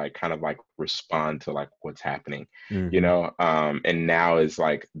to like kind of like respond to like what's happening, Mm-hmm. and now is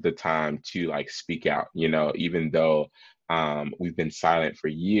like the time to like speak out, even though we've been silent for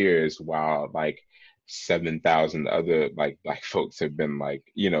years while like 7,000 other like black folks have been like,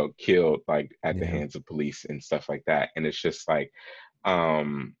 killed like at the Yeah. hands of police and stuff like that. And it's just like,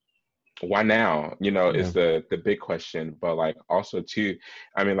 um, why now? Is Yeah. the big question. But like also too,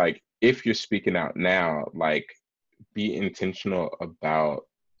 I mean, like if you're speaking out now, like be intentional about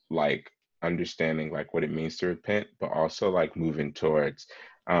like understanding like what it means to repent, but also like moving towards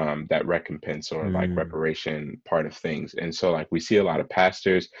that recompense or like Mm. reparation part of things. And so like we see a lot of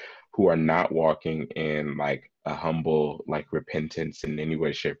pastors who are not walking in like a humble like repentance in any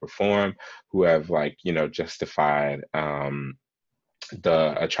way, shape, or form, who have like, justified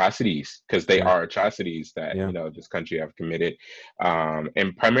the atrocities, because they Yeah. are atrocities that Yeah. this country have committed,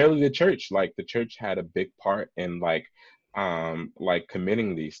 and primarily the church, like the church had a big part in like like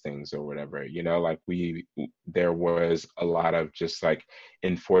committing these things or whatever, like there was a lot of just like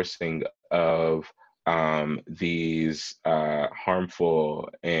enforcing of these harmful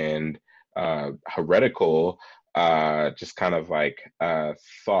and heretical just kind of like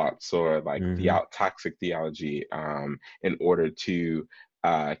thoughts or like Hmm. toxic theology in order to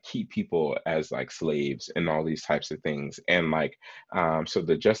keep people as like slaves and all these types of things. And like so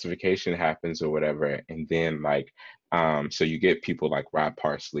the justification happens or whatever, and then like so you get people like Rod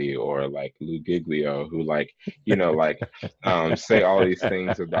Parsley or like Lou Giglio who like, like say all these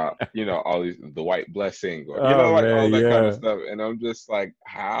things about, all these the white blessing or, Oh like man, all that kind of yeah, stuff. And I'm just like,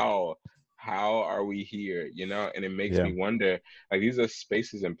 how are we here? And it makes yeah, me wonder, like these are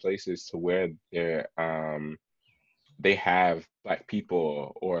spaces and places to where they have black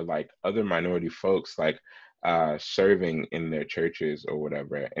people or like other minority folks like serving in their churches or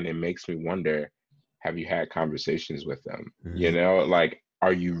whatever. And it makes me wonder, have you had conversations with them? hmm, Like,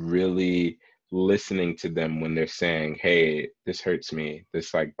 are you really listening to them when they're saying, hey, this hurts me,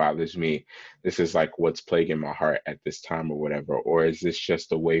 this like bothers me, this is like what's plaguing my heart at this time or whatever? Or is this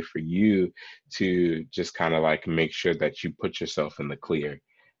just a way for you to just kind of like make sure that you put yourself in the clear,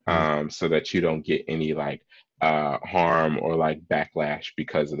 yeah, so that you don't get any like harm or like backlash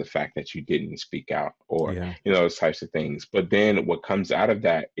because of the fact that you didn't speak out or yeah, those types of things. But then what comes out of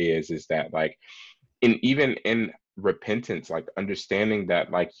that is that like even in repentance, like understanding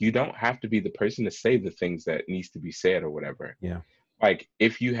that like you don't have to be the person to say the things that needs to be said or whatever. yeah, Like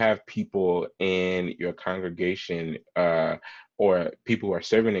if you have people in your congregation or people who are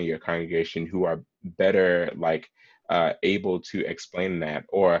serving in your congregation who are better like able to explain that,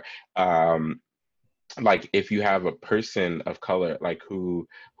 or um like if you have a person of color like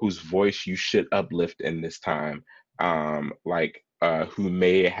whose voice you should uplift in this time, like who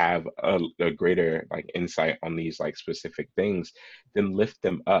may have a greater like insight on these like specific things, then lift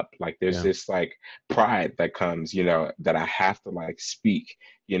them up. Like there's yeah, this like pride that comes, that I have to like speak,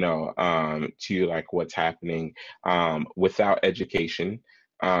 to like what's happening without education,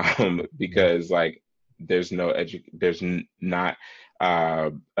 yeah, because like not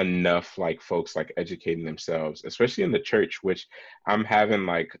enough like folks like educating themselves, especially in the church, which I'm having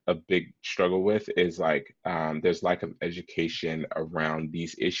like a big struggle with, is like there's lack of education around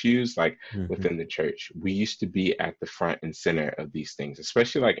these issues like hmm, within the church. We used to be at the front and center of these things,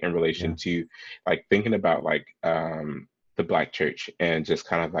 especially like in yeah, relation to like thinking about like the Black church and just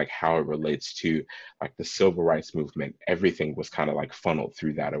kind of like how it relates to like the civil rights movement. Everything was kind of like funneled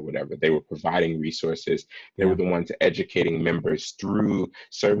through that or whatever. They were providing resources, they were yeah, the ones educating members through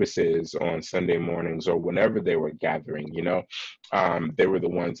services on Sunday mornings or whenever they were gathering, they were the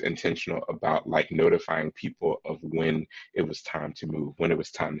ones intentional about like notifying people of when it was time to move, when it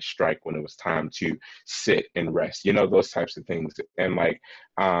was time to strike, when it was time to sit and rest, those types of things. And like,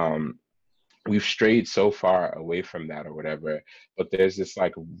 we've strayed so far away from that or whatever, but there's this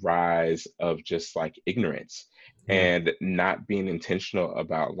like rise of just like ignorance yeah, and not being intentional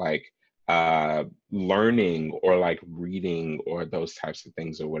about like learning or like reading or those types of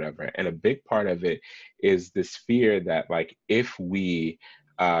things or whatever. And a big part of it is this fear that like if we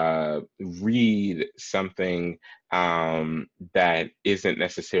read something that isn't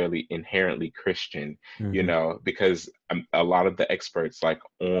necessarily inherently Christian, hmm, because a lot of the experts like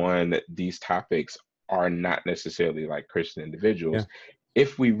on these topics are not necessarily like Christian yeah, individuals.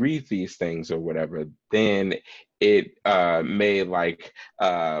 If we read these things or whatever, then it may like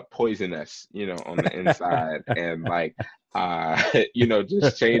poison us, on the inside, and like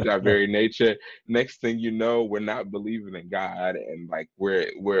just change our very nature. Next thing you know, we're not believing in God, and like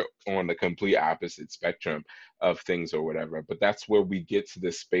we're on the complete opposite spectrum of things or whatever. But that's where we get to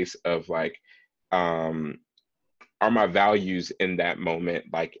this space of like, um are my values in that moment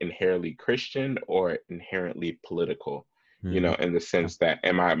like inherently Christian or inherently political? hmm, In the yeah, sense that,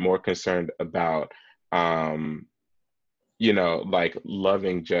 am I more concerned about um like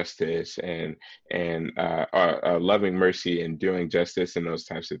loving justice and loving mercy and doing justice and those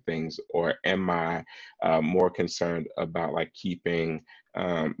types of things, or am I more concerned about like keeping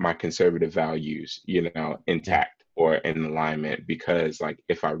my conservative values, yeah, intact or in alignment? Because like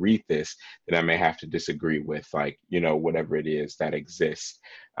if I read this, then I may have to disagree with like whatever it is that exists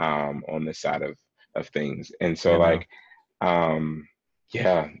on the side of things. And so yeah, no, like um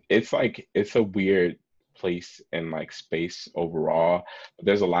yeah, it's like it's a weird place and like space overall. But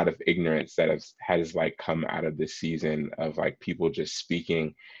there's a lot of ignorance that has like come out of this season of like people just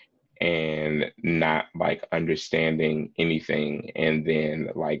speaking and not like understanding anything, and then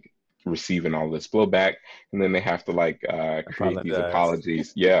like receiving all this blowback, and then they have to like create these Apologize.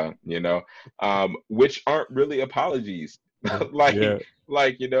 apologies. Yeah, which aren't really apologies. Yeah. like Yeah.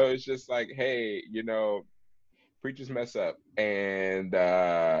 it's just like, hey, preachers mess up, and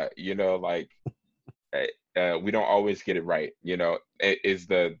we don't always get it right. Is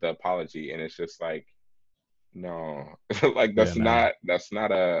the apology, and it's just like, no, like Yeah. Nah. that's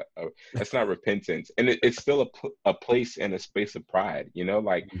not repentance, and it's still a place and a space of pride,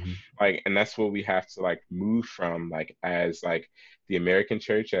 Mhm. and that's what we have to like move from, like as like the American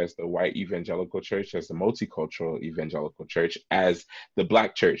church, as the white evangelical church, as the multicultural evangelical church, as the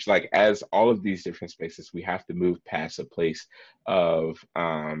Black church, like as all of these different spaces, we have to move past a place of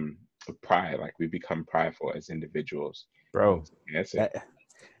pride. Like we become prideful as individuals. Bro, That's it.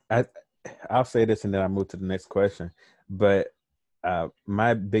 I, I I'll say this and then I'll move to the next question. But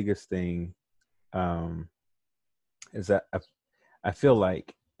my biggest thing is that I feel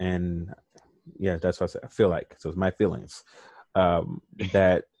like, and yeah, that's what I said. I feel like, so it's my feelings,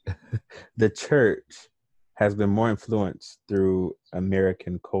 that the church has been more influenced through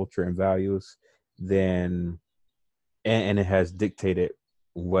American culture and values than, and it has dictated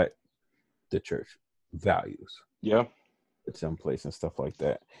what the church values Yeah. at some place and stuff like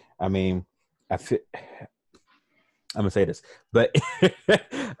that. I mean, I feel, I'm gonna say this, but Say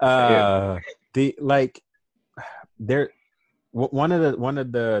it. the like there one of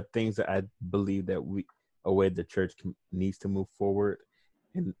the things that I believe that a way the church needs to move forward,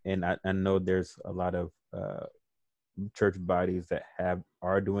 and I know there's a lot of church bodies that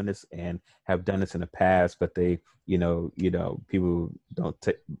are doing this and have done this in the past, but they people don't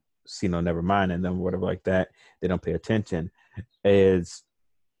see no never mind and then whatever like that, they don't pay attention. Is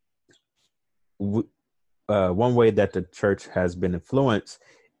one way that the church has been influenced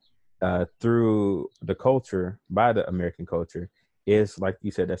through the culture, by the American culture, is like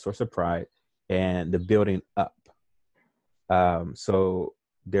you said, that source of pride and the building up. So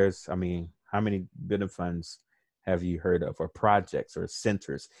there's, I mean, how many building funds have you heard of, or projects or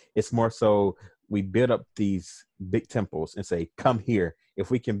centers? It's more so we build up these big temples and say, come here. If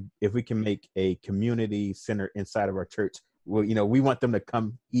we can make a community center inside of our church, well, we want them to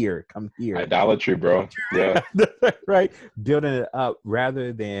come here, come here. Idolatry, bro. Yeah. Right? Building it up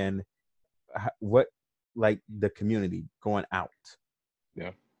rather than what, like the community going out.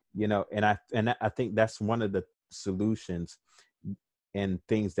 Yeah. And I think that's one of the solutions and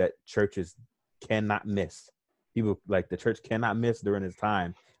things that churches cannot miss. People, like the church, cannot miss during this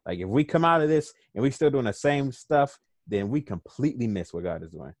time. Like if we come out of this and we still doing the same stuff, then we completely miss what God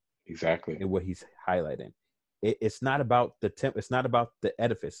is doing Exactly. and what He's highlighting. It's not about the temple. It's not about the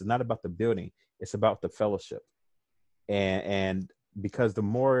edifice. It's not about the building. It's about the fellowship. And because the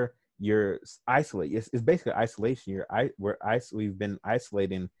more you're isolated, it's basically isolation. We've been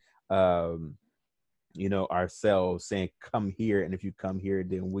isolating ourselves, saying come here, and if you come here,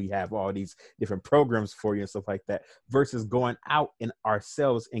 then we have all these different programs for you and stuff like that, versus going out and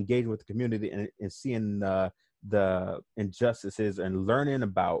ourselves engaging with the community and seeing the injustices and learning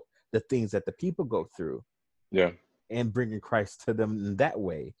about the things that the people go through Yeah, and bringing Christ to them in that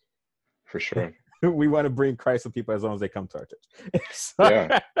way. for sure. We want to bring Christ to people as long as they come to our church.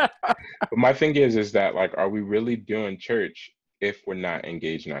 Yeah. But my thing is that like, are we really doing church if we're not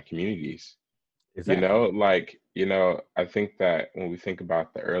engaged in our communities? Exactly. I think that when we think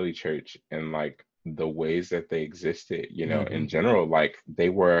about the early church and like the ways that they existed, Mm-hmm. in general, like they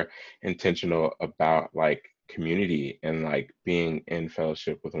were intentional about like community and like being in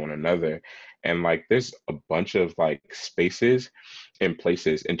fellowship with one another. And like there's a bunch of like spaces and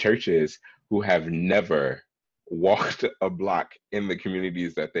places and churches who have never walked a block in the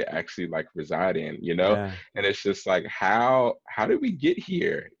communities that they actually like reside in, Yeah. and it's just like, how did we get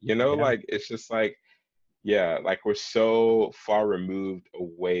here, Yeah. like it's just like, yeah, like we're so far removed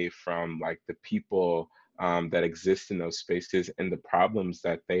away from like the people that exist in those spaces and the problems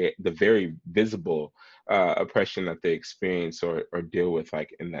that the very visible oppression that they experience or deal with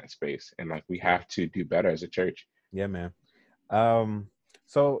like in that space. And like we Yeah. have to do better as a church. Yeah, man. Um,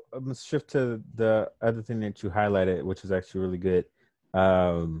 so let's shift to the other thing that you highlighted, which is actually really good.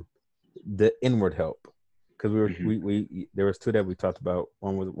 The inward help, because Hmm. we there was two that we talked about.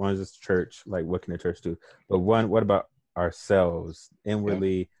 One was this church, like what can the church do? But what about ourselves Yeah.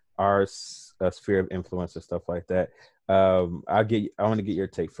 inwardly, our sphere of influence and stuff like that. I want to get your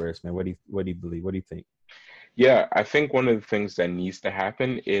take first, man. What do you believe? What do you think? Yeah, I think one of the things that needs to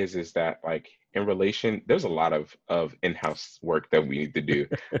happen is that like in relation, there's a lot of in-house work that we need to do.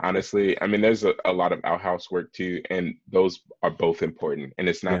 Honestly, I mean, there's a lot of outhouse work too, and those are both important. And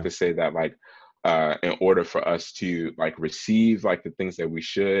it's not Yeah. to say that like, in order for us to like receive like the things that we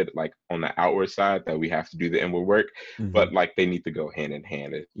should like on the outward side, that we have to do the inward work, Hmm. but like they need to go hand in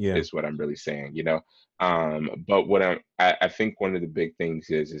hand Yeah. is what I'm really saying, you know. But what I think one of the big things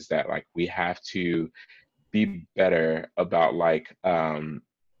is that like we have to be better about like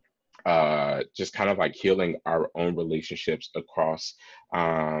just kind of like healing our own relationships across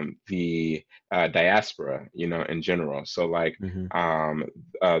the diaspora, you know, in general. So like Hmm. um,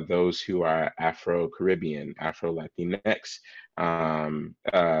 those who are Afro Caribbean, Afro Latinx,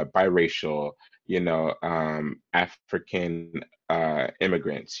 biracial, you know, African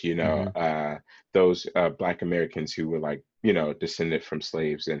immigrants, you know, Hmm. those Black Americans who were like, you know, descended from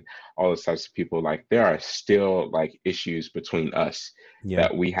slaves and all those types of people. Like there are still like issues between us Yeah.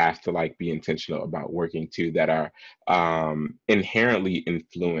 that we have to like be intentional about working to, that are inherently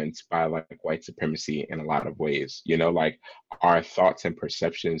influenced by like white supremacy in a lot of ways. You know, like our thoughts and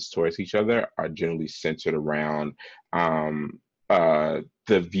perceptions towards each other are generally centered around um,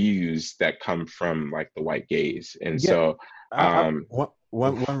 the views that come from like the white gaze. And Yeah. so, um,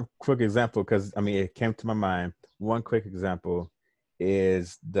 One quick example, because I mean it came to my mind. One quick example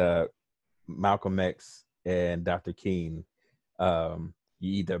is the Malcolm X and Dr. King. You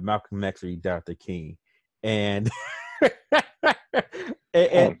either Malcolm X or you Dr. King, and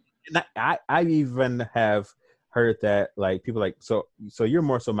and, oh, I even have heard that like people like so you're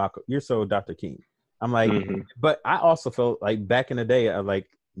more so Malcolm, you're so Dr. King. I'm like, mhm, but I also felt like back in the day, I like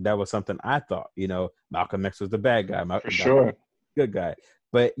that was something I thought. You know, Malcolm X was the bad guy, for Dr. sure. good guy.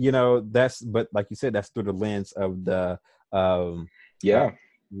 But you know, but like you said, that's through the lens of um uh, Yeah,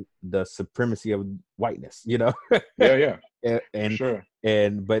 the supremacy of whiteness. You know, yeah, yeah, and, for and sure.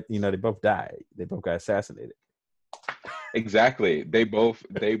 but you know they both died. They both got assassinated. Exactly. They both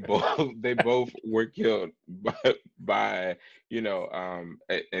they both were killed by you know,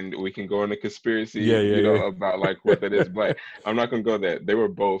 and we can go into Yeah, conspiracy, yeah, you yeah, know, about like what that is, but I'm not gonna go there. They were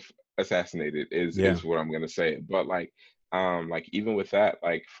both assassinated, yeah. is what I'm gonna say. But like even with that,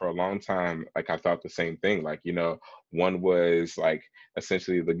 like for a long time, like I thought the same thing. Like, you know, one was like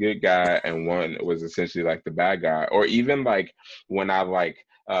essentially the good guy and one was essentially like the bad guy. Or even like when I like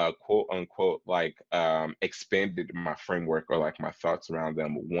quote unquote like expanded my framework or like my thoughts around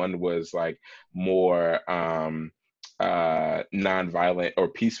them. One was like more non-violent or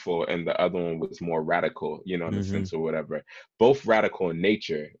peaceful, and the other one was more radical, you know, in a Hmm. sense or whatever. Both radical in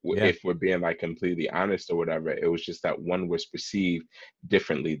nature, Yeah, if we're being like completely honest or whatever. It was just that one was perceived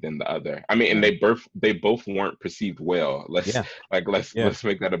differently than the other. I mean, and yeah, they both weren't perceived well. yeah, yeah, Let's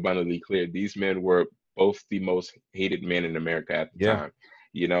make that abundantly clear. These men were both the most hated men in America at the yeah. time,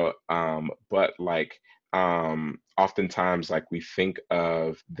 you know. But like oftentimes like we think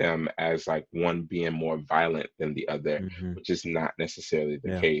of them as like one being more violent than the other, Hmm. which is not necessarily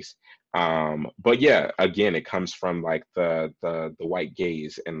the Yeah. case. But yeah, again, it comes from like the white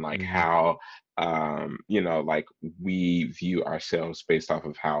gaze and like Hmm. how you know, like we view ourselves based off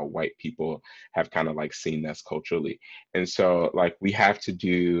of how white people have kind of like seen us culturally. And so like we have to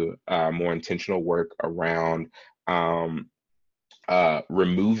do more intentional work around um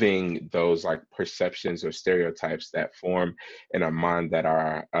removing those like perceptions or stereotypes that form in our mind that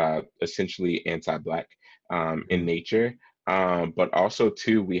are essentially anti-Black Hmm. in nature. But also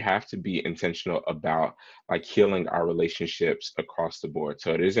too, we have to be intentional about like healing our relationships across the board.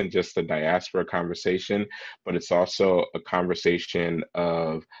 So it isn't just a diaspora conversation, but it's also a conversation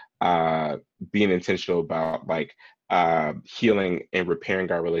of uh, being intentional about like healing and repairing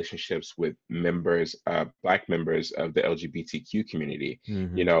our relationships with members, Black members of the LGBTQ community, you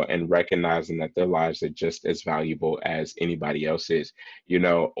Hmm. know, and recognizing that their lives are just as valuable as anybody else's, you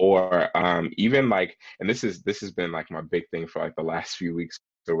know, or even like, and this has been like my big thing for like the last few weeks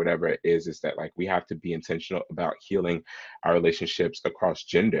or whatever it is that like we have to be intentional about healing our relationships across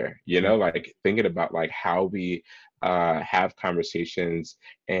gender, you know, like thinking about like how we have conversations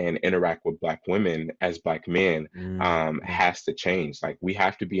and interact with Black women as Black men Hmm. has to change. Like we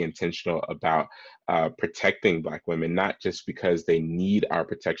have to be intentional about protecting Black women, not just because they need our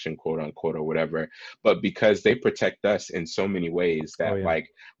protection, quote unquote, or whatever, but because they protect us in so many ways Oh that yeah. like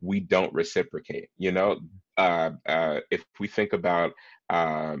we don't reciprocate. You know, if we think about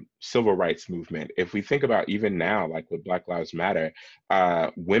civil rights movement, if we think about even now, like with Black Lives Matter,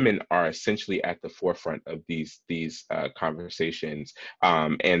 women are essentially at the forefront of these conversations,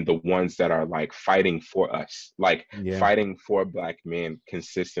 and the ones that are like fighting for us, like Yeah. fighting for Black men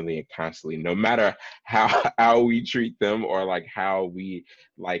consistently and constantly, no matter how we treat them or like how we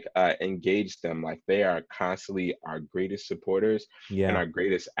like engage them. Like they are constantly our greatest supporters and Yeah. our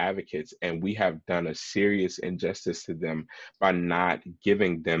greatest advocates, and we have done a serious injustice to them by not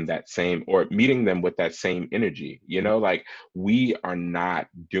giving them that same, or meeting them with that same energy. Like, we are not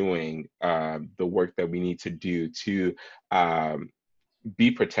doing the work that we need to do to um,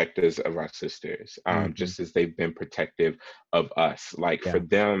 be protectors of our sisters, Mm-hmm. just as they've been protective of us. Like, for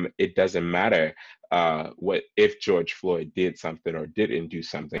Yeah. them, it doesn't matter what if George Floyd did something or didn't do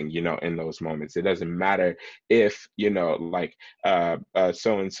something, in those moments. It doesn't matter if, like,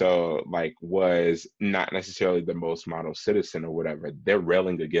 so and so, like, was not necessarily the most model citizen or whatever. They're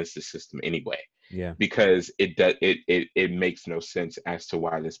railing against the system anyway, Yeah. because it makes no sense as to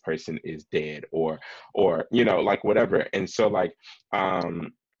why this person is dead, or like, whatever. And so, like,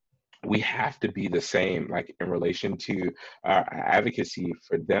 um we have to be the same, like, in relation to our advocacy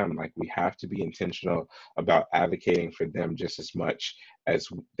for them. Like, we have to be intentional about advocating for them just as much as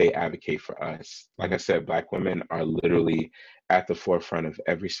they advocate for us. Like I Mm. said, Black women are literally at the forefront of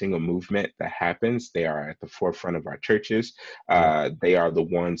every single movement that happens. They are at the forefront of our churches. Yeah. They are the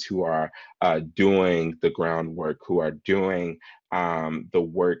ones who are doing the groundwork, who are doing the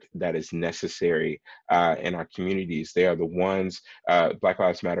work that is necessary in our communities. They are the ones. Black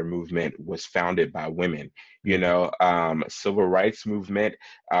Lives Matter movement was founded by women. Mm. Civil rights movement.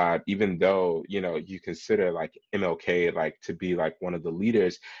 Even though you consider, like, MLK, like, to be like one of the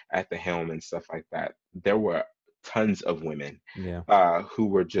leaders at the helm and stuff like that, there were tons of women Yeah. who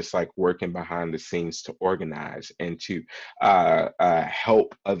were just, like, working behind the scenes to organize and to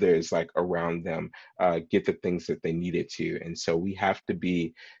help others, like, around them get the things that they needed to. And so we have to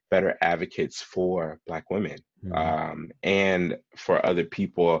be better advocates for Black women, Mm-hmm. and for other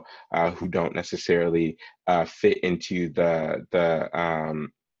people who don't necessarily fit into the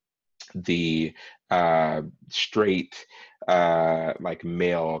straight, like,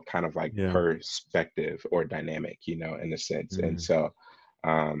 male kind of like Yeah. perspective or dynamic, in a sense. And Mm. so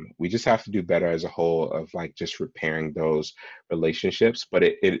we just have to do better as a whole of, like, just repairing those relationships. But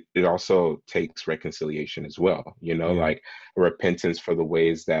it also takes reconciliation as well, Yeah. like, repentance for the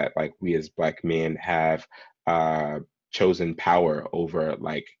ways that, like, we as Black men have uh chosen power over,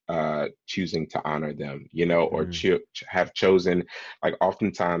 like, choosing to honor them, or Mm. have chosen, like,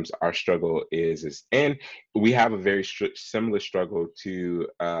 oftentimes our struggle and we have a very similar struggle to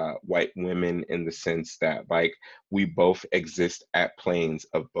white women, in the sense that, like, we both exist at planes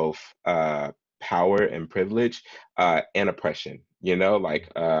of both power and privilege, and oppression,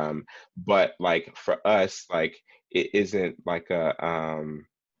 like, but, like, for us, like, it isn't like a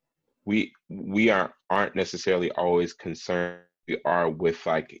we aren't necessarily always concerned. We are with,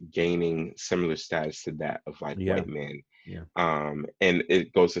 like, gaining similar status to that of, like, Yeah. white men. Yeah. And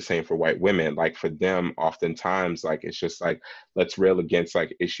it goes the same for white women. Like, for them, oftentimes, like, it's just like, let's rail against,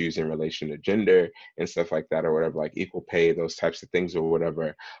 like, issues in relation to gender and stuff like that, or whatever, like equal pay, those types of things, or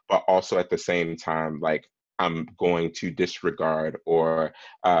whatever. But also, at the same time, like, I'm going to disregard or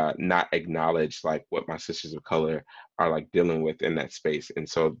not acknowledge, like, what my sisters of color are, like, dealing with in that space. And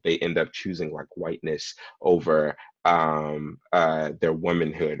so they end up choosing, like, whiteness over their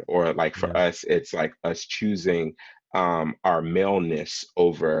womanhood. Or, like, for Yeah. us, it's like us choosing our maleness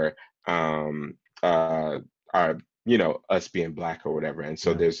over um, our us being Black or whatever. And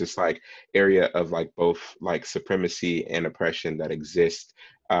so Yeah. there's this, like, area of, like, both, like, supremacy and oppression that exists.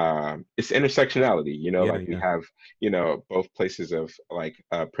 It's intersectionality, Yeah. like, we Yeah. have both places of, like,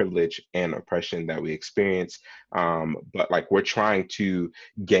 privilege and oppression that we experience. But, like, we're trying to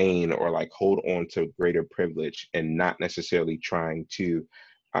gain or, like, hold on to greater privilege, and not necessarily trying to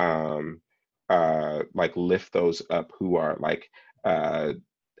um like, lift those up who are, like, uh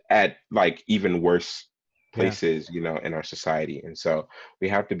at, like, even worse Yeah. places, in our society. And so we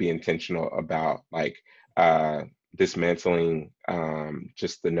have to be intentional about, like, uh dismantling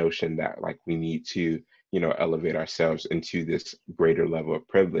just the notion that, like, we need to elevate ourselves into this greater level of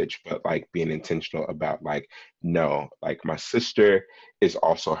privilege, but, like, being intentional about, like, no, like, my sister is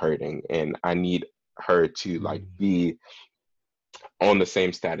also hurting, and I need her to, like, Mm. be on the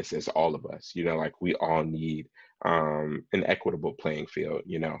same status as all of us. Like, we all need an equitable playing field.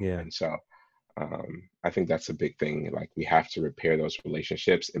 Yeah. And so I think that's a big thing. Like, we have to repair those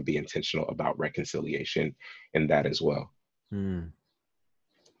relationships and be intentional about reconciliation in that as well. Mm.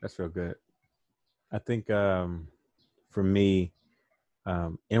 That's real good. I think for me,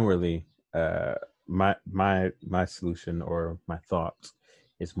 inwardly, uh, my solution or my thoughts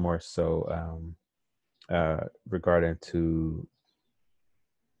is more so regarding to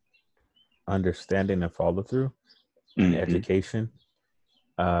understanding and follow through and Hmm. education.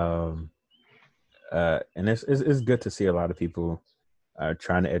 Um, and it's good to see a lot of people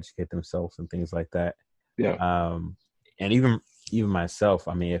trying to educate themselves and things like that. Yeah. And even myself,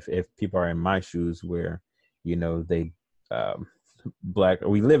 I mean, if people are in my shoes where, they black,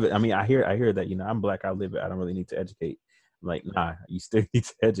 we live it. I mean, I hear that, I'm black, I live it. I don't really need to educate. I'm like, nah, you still need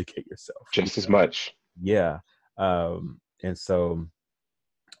to educate yourself. just as much. Yeah. And so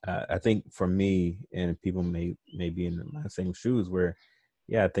I think for me, and people may be in my same shoes, where,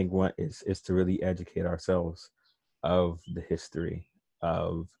 yeah, I think one is to really educate ourselves of the history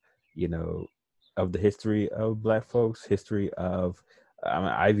of, you know, of the history of Black folks, history of,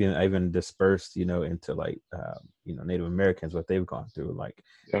 I even dispersed, into like, Native Americans, what they've gone through. Like,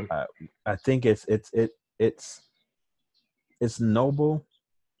 Yeah. uh, I think it's noble,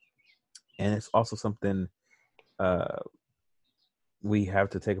 and it's also something uh, we have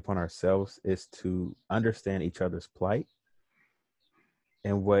to take upon ourselves, is to understand each other's plight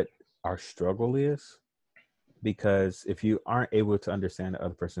and what our struggle is. Because if you aren't able to understand the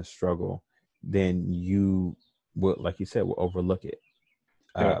other person's struggle, then you will, like you said, will overlook it.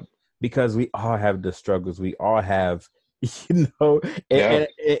 Yeah. Because we all have the struggles, we all have, you know, Yeah.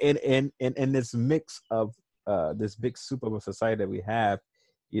 and this mix of this big soup of a society that we have,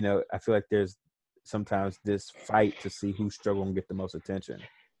 I feel like there's sometimes this fight to see who's struggling and get the most attention.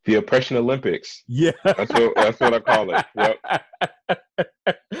 The oppression Olympics. Yeah. That's what I call it. Yep.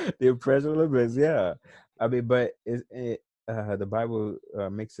 The oppression Olympics, yeah. I mean, but the Bible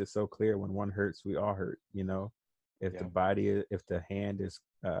makes it so clear: when one hurts, we all hurt. If Yeah. if the hand is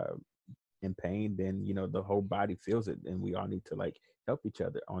in pain, then the whole body feels it, and we all need to like help each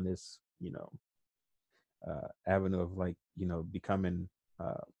other on this, avenue of like becoming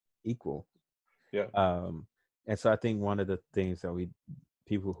equal. Yeah. And so I think one of the things that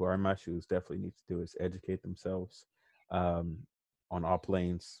people who are in my shoes definitely need to do is educate themselves um, on all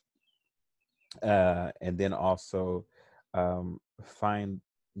planes, and then also find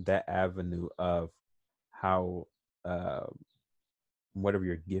that avenue of how whatever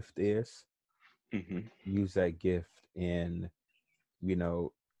your gift is, Hmm. use that gift in you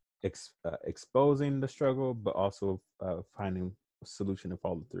know exposing the struggle, but also finding a solution to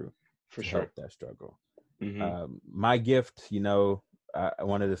follow through For to sure. help that struggle. Hmm. My gift,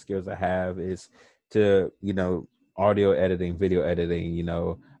 one of the skills I have is to, audio editing, video editing.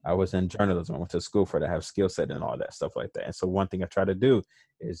 I was in journalism. I went to school for that. I have skill set and all that stuff like that. And so one thing I try to do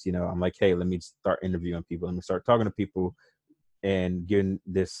is, I'm like, hey, let me start interviewing people. Let me start talking to people and getting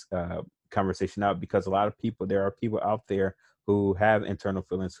this conversation out, because there are people out there who have internal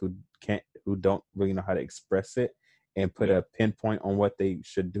feelings, who don't really know how to express it and put Yeah. a pinpoint on what they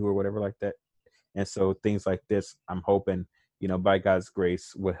should do or whatever like that. And so things like this, I'm hoping, by God's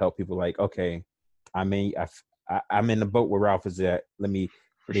grace, will help people like, okay, I'm in the boat where Ralph is at.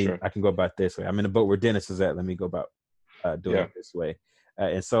 For sure. I can go about this way. I'm in the boat where Dennis is at. Let me go about doing Yeah. it this way.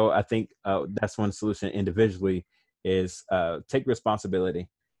 And so I think that's one solution individually is take responsibility.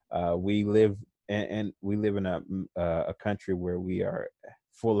 We live and we live in a country where we are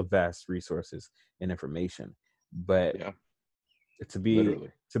full of vast resources and information, but Yeah. to be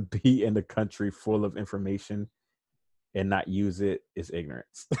Literally. to be in the country full of information and not use it is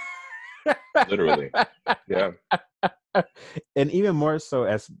ignorance. Literally. Yeah. And even more so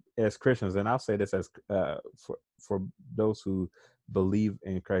as Christians, and I'll say this as for those who believe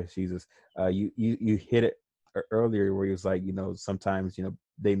in Christ Jesus, you hit it earlier where he was like, sometimes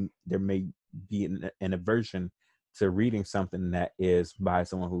there may be an aversion to reading something that is by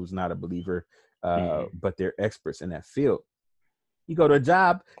someone who's not a believer, Hmm. but they're experts in that field. You go to a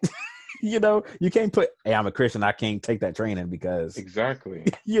job, you can't put, hey, I'm a Christian, I can't take that training because, Exactly.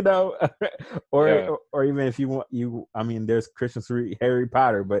 you know, Yeah. or even if you want, I mean, there's Christians who read Harry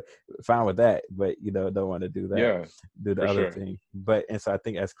Potter, but fine with that, but don't want to do that, Yeah. do the For other sure. thing. And so I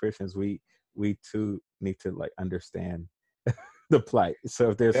think as Christians, we too need to like understand the plight.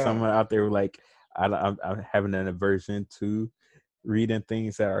 So if there's Yeah. someone out there who like, I'm having an aversion to reading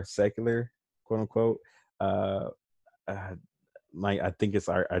things that are secular, quote unquote, uh, uh like I think it's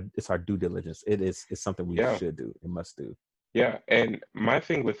our due diligence. It's something we Yeah. should do and must do. Yeah, and my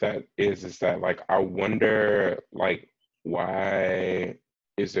thing with that is that like I wonder like why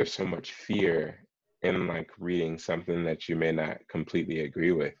is there so much fear in like reading something that you may not completely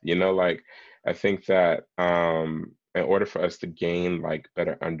agree with? Like I think that in order for us to gain like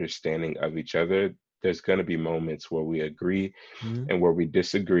better understanding of each other, there's going to be moments where we agree Mhm. and where we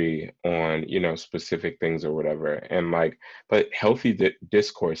disagree on specific things or whatever, and like but healthy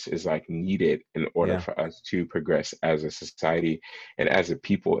discourse is like needed in order Yeah, for us to progress as a society and as a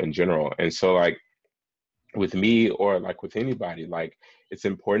people in general. And so like with me or like with anybody, like it's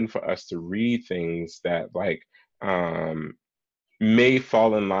important for us to read things that like um may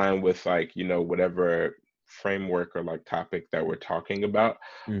fall in line with like whatever framework or like topic that we're talking about,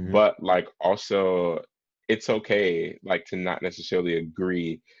 hmm but like also it's okay like to not necessarily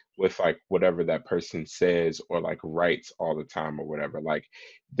agree with like whatever that person says or like writes all the time or whatever. Like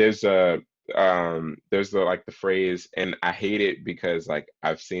there's a there's the like the phrase, and I hate it because like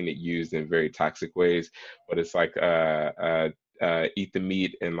I've seen it used in very toxic ways, but it's like eat the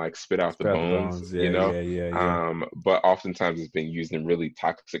meat and like spit out the Spread the bones, bones. you Yeah, know. yeah, yeah, yeah. But oftentimes it's been used in really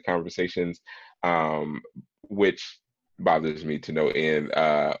toxic conversations, um, which bothers me to no end.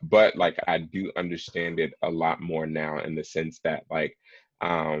 But like I do understand it a lot more now in the sense that like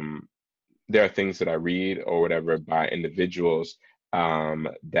um, there are things that I read or whatever by individuals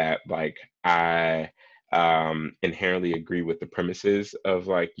that like I inherently agree with the premises of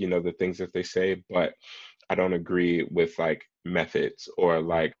like, you know, the things that they say, but I don't agree with like methods or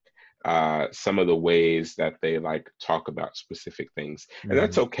like some of the ways that they like talk about specific things. And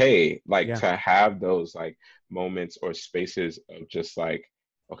that's Hmm. okay, like Yeah. to have those like moments or spaces of just like,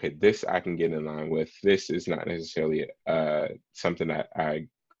 okay, this I can get in line with. This is not necessarily something that I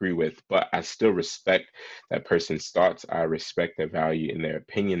agree with, but I still respect that person's thoughts. I respect their value and their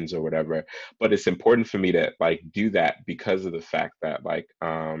opinions or whatever. But it's important for me to like do that because of the fact that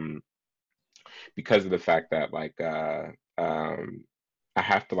um I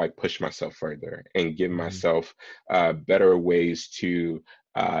have to like push myself further and give Hmm. myself better ways to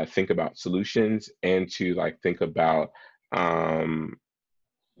think about solutions and to like think about um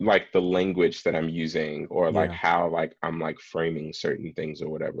like the language that I'm using or like Yeah. how like I'm like framing certain things or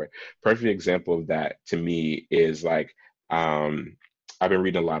whatever. Perfect example of that to me is like um I've been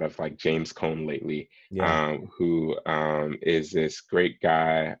reading a lot of like James Cone lately, Yeah. who is this great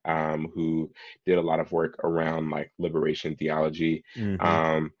guy who did a lot of work around like liberation theology.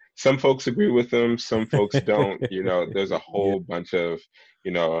 Hmm. Some folks agree with him, some folks don't. You know, there's a Yeah. whole bunch of,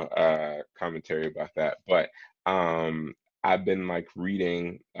 you know, commentary about that. But um I've been like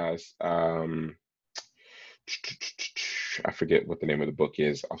reading I forget what the name of the book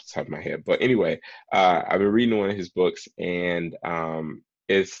is off the top of my head. But anyway, I've been reading one of his books and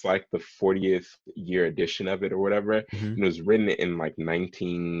it's like the 40th year edition of it or whatever. And Hmm. it was written in like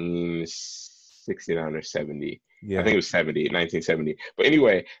 1969 or 70. I Yeah. think it was 70, 1970. But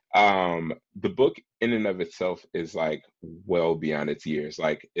anyway, the book in and of itself is like well beyond its years.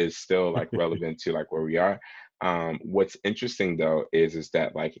 Like is still like relevant to like where we are. What's interesting though is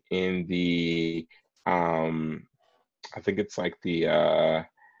that like in the um I think it's like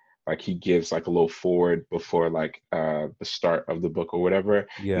he gives like a little forward before like the start of the book or whatever, and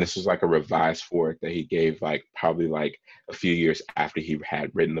Yeah. this was like a revised forward that he gave like probably like a few years after he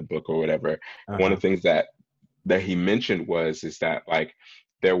had written the book or whatever. And one of Uh-huh. the things that he mentioned was is that like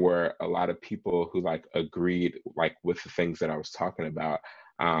there were a lot of people who like agreed like with the things that I was talking about,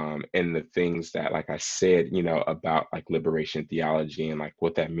 and the things that like I said, you know, about like liberation theology and like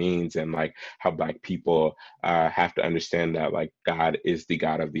what that means and like how Black people have to understand that like God is the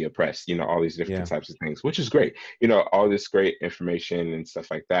God of the oppressed, you know, all these different Yeah. types of things, which is great, you know, all this great information and stuff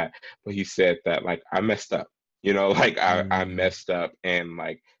like that. But he said that like I messed up, you know, like I Mm. messed up and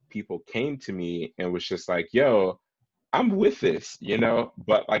like people came to me and was just like, yo, I'm with this, you know,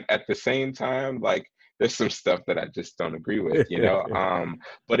 but like at the same time, like there's some stuff that I just don't agree with, you know.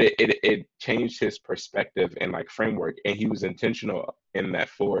 But it changed his perspective and like framework, and he was intentional in that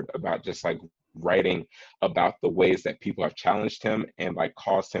forward about just like writing about the ways that people have challenged him and like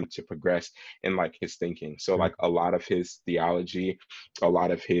caused him to progress in like his thinking. So like a lot of his theology, a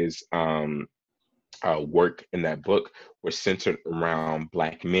lot of his work in that book were centered around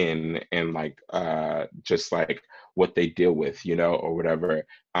Black men and like just like what they deal with, you know, or whatever.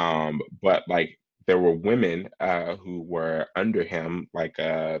 But like there were women who were under him, like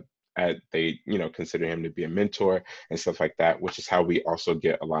they, you know, consider him to be a mentor and stuff like that, which is how we also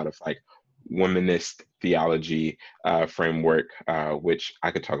get a lot of like womanist theology framework, which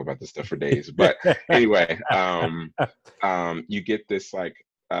I could talk about this stuff for days. But anyway, you get this like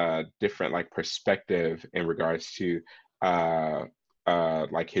different like perspective in regards to uh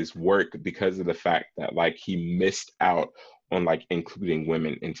like his work because of the fact that like he missed out on like including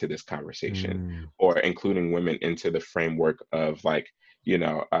women into this conversation Mm. or including women into the framework of like, you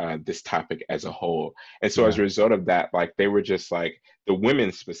know, this topic as a whole. And so as Yeah. a result of that, like they were just like the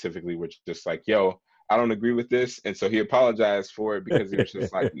women specifically were just like, yo, I don't agree with this. And so he apologized for it because he was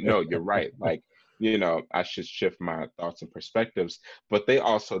just like, no, you're right, like, you know, I should shift my thoughts and perspectives. But they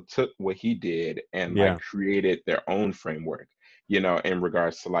also took what he did and like Yeah. created their own framework, you know, in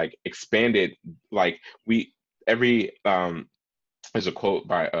regards to like expanded, like we every there's a quote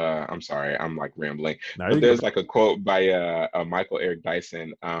by I'm sorry, I'm like rambling, No, but you good, there's bro. like a quote by Michael Eric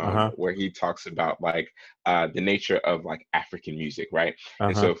Dyson, Uh-huh. where he talks about like the nature of like African music, right?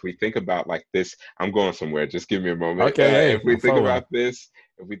 And so Uh-huh. if we think about like this, I'm going somewhere, just give me a moment. Okay, If hey, we I'm think following. about this,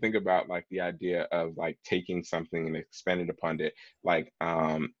 if we think about like the idea of like taking something and expanding upon it, like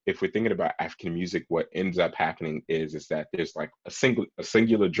if we're thinking about African music, what ends up happening is that there's like a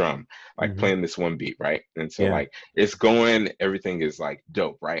singular drum like Mm-hmm. playing this one beat, right? And so Yeah. like it's going, everything is like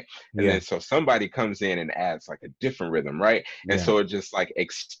dope, right? And Yeah. then so somebody comes in and adds like a different rhythm, right? And Yeah. so it just like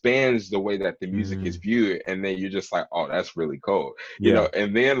expands the way that the music is Mm, viewed. And then you're just like, oh, that's really cool, yeah.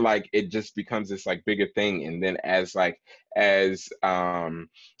 and then like it just becomes this like bigger thing. And then as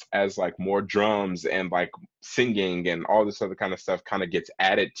as like more drums and like singing and all this other kind of stuff kind of gets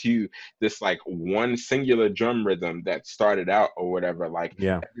added to this like one singular drum rhythm that started out or whatever, like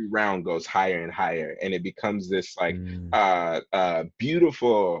Yeah. every round goes higher and higher and it becomes this like Mm,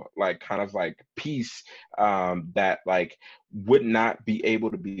 beautiful like kind of like piece that like would not be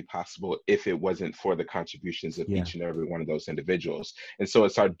able to be possible if it wasn't for the contributions of yeah. each and every one of those individuals. And so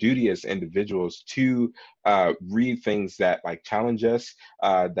it's our duty as individuals to read things that like challenge us,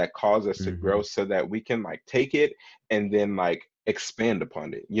 that cause us to Mm-hmm. grow so that we can like take it and then like expand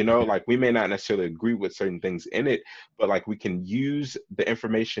upon it. Yeah. Like we may not necessarily agree with certain things in it, but like we can use the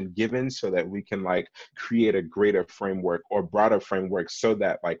information given so that we can like create a greater framework or broader framework so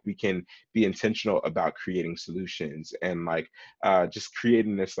that like we can be intentional about creating solutions and like just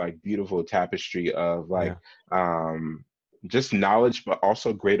creating this like beautiful tapestry of like Yeah. um just knowledge but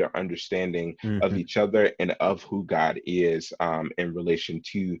also greater understanding of Mm-hmm. each other and of who God is in relation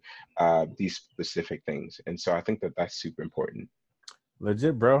to these specific things. And so I think that that's super important.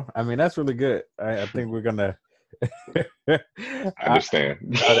 Legit, bro. I mean, that's really good. I think we're gonna. I I, understand.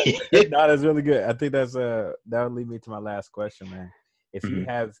 no, no, that's really good. I think that's that would lead me to my last question, man. If you Mhm.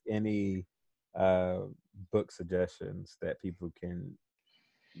 have any uh book suggestions that people can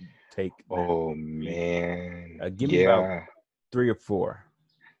take now, Oh read, man. give me about Yeah. 3 or 4.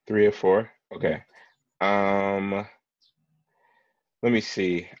 3 or 4. Yeah. Okay. Um, let me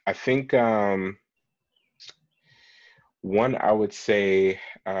see. I think one I would say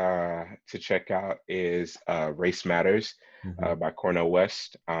to check out is Race Matters Mm-hmm. by Cornel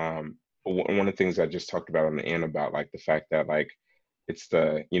West. One of the things I just talked about on the end about like the fact that like it's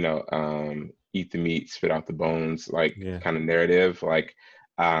the, eat the meat, spit out the bones, like Yeah. kind of narrative. Like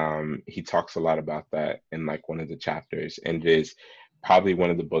he talks a lot about that in like one of the chapters, and it is probably one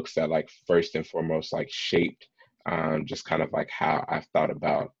of the books that like first and foremost like shaped just kind of like how I've thought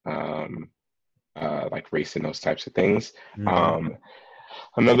about like race and those types of things. Mm-hmm. Um,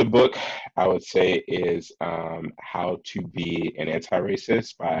 Another book I would say is How to Be an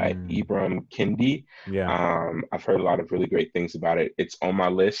Anti-Racist by Mm. Ibram Kendi. Yeah. I've heard a lot of really great things about it. It's on my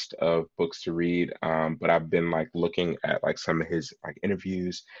list of books to read, but I've been like looking at like some of his like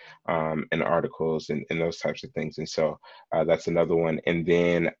interviews and articles and those types of things. And so that's another one. And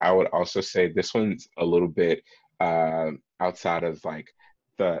then I would also say this one's a little bit outside of like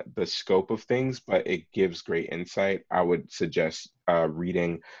the scope of things, but it gives great insight. I would suggest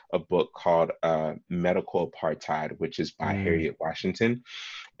reading a book called Medical Apartheid, which is by Mm. Harriet Washington,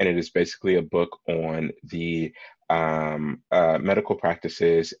 and it is basically a book on the medical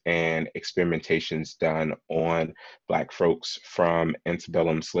practices and experimentations done on Black folks from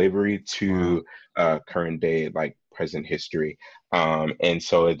antebellum slavery Wow. to current day, like present history. And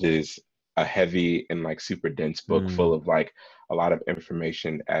so it is a heavy and like super dense book full Mm. of like a lot of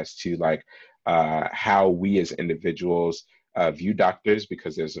information as to like how we as individuals view doctors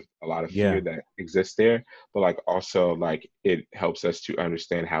because there's a lot of fear Yeah. that exists there, but like also like it helps us to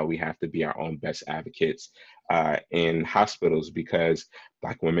understand how we have to be our own best advocates in hospitals because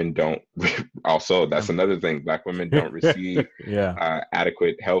Black women don't also that's another thing, Black women don't receive Yeah.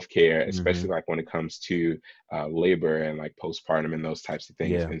 adequate health care, Mm-hmm. especially like when it comes to labor and like postpartum and those types of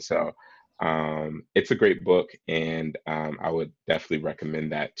things. Yeah. And so it's a great book, and I would definitely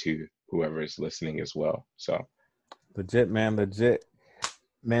recommend that to whoever is listening as well. So Legit, man. Legit.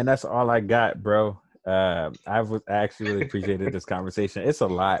 Man, that's all I got, bro. I actually really appreciated this conversation. It's a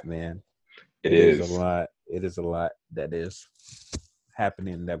lot, man. it It is a is lot. It is a lot that is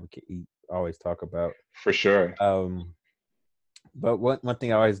happening that we can always talk about. for sure. Um, but one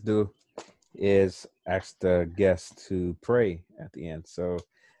thing I always do is ask the guests to pray at the end. So, brother,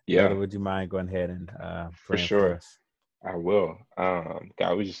 Yeah, would you mind going ahead and for praying for sure. us? I will.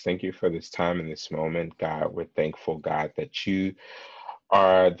 God, we just thank you for this time and this moment. God, we're thankful, God, that you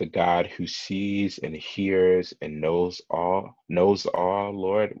are the God who sees and hears and knows all,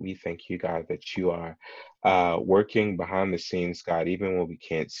 Lord. We thank you, God, that you are working behind the scenes, God, even when we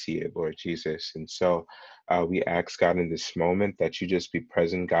can't see it, Lord Jesus. And so we ask, God, in this moment that you just be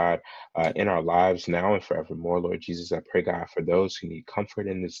present, God, in our lives now and forevermore, Lord Jesus. I pray, God, for those who need comfort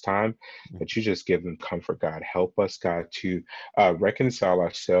in this time, that you just give them comfort, God. Help us, God, to reconcile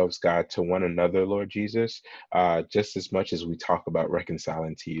ourselves, God, to one another, Lord Jesus, just as much as we talk about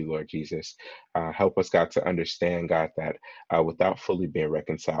reconciling to you, Lord Jesus. Help us, God, to understand, God, that without fully being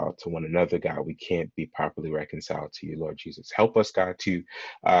reconciled to one another, God, we can't be properly reconciled to you, Lord Jesus. Help us, God, to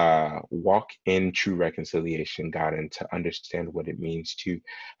walk in true reconciliation, God, and to understand what it means to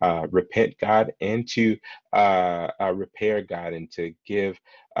repent, God, and to repair, God, and to give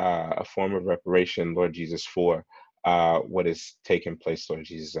a form of reparation, Lord Jesus, for what is taking place, Lord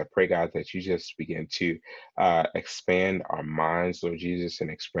Jesus. I pray, God, that you just begin to expand our minds, Lord Jesus, and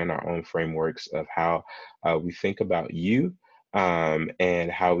expand our own frameworks of how we think about you,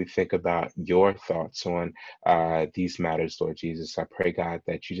 and how we think about your thoughts on these matters, Lord Jesus. I pray, God,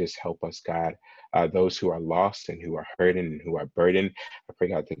 that you just help us, God, those who are lost and who are hurting and who are burdened. I pray,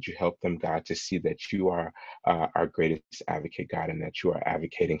 God, that you help them, God, to see that you are our greatest advocate, God, and that you are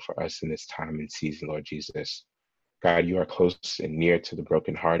advocating for us in this time and season, Lord Jesus. God, you are close and near to the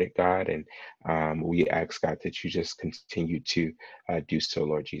brokenhearted, God, and we ask, God, that you just continue to do so,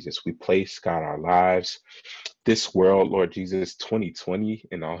 Lord Jesus. We place, God, our lives, this world, Lord Jesus, 2020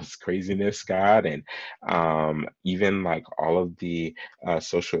 and all this craziness, God, and even like all of the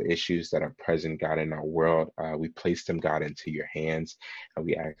social issues that are present, God, in our world, we place them, God, into your hands, and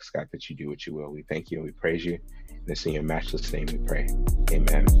we ask, God, that you do what you will. We thank you and we praise you. And it's in your matchless name we pray.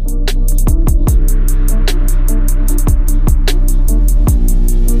 Amen.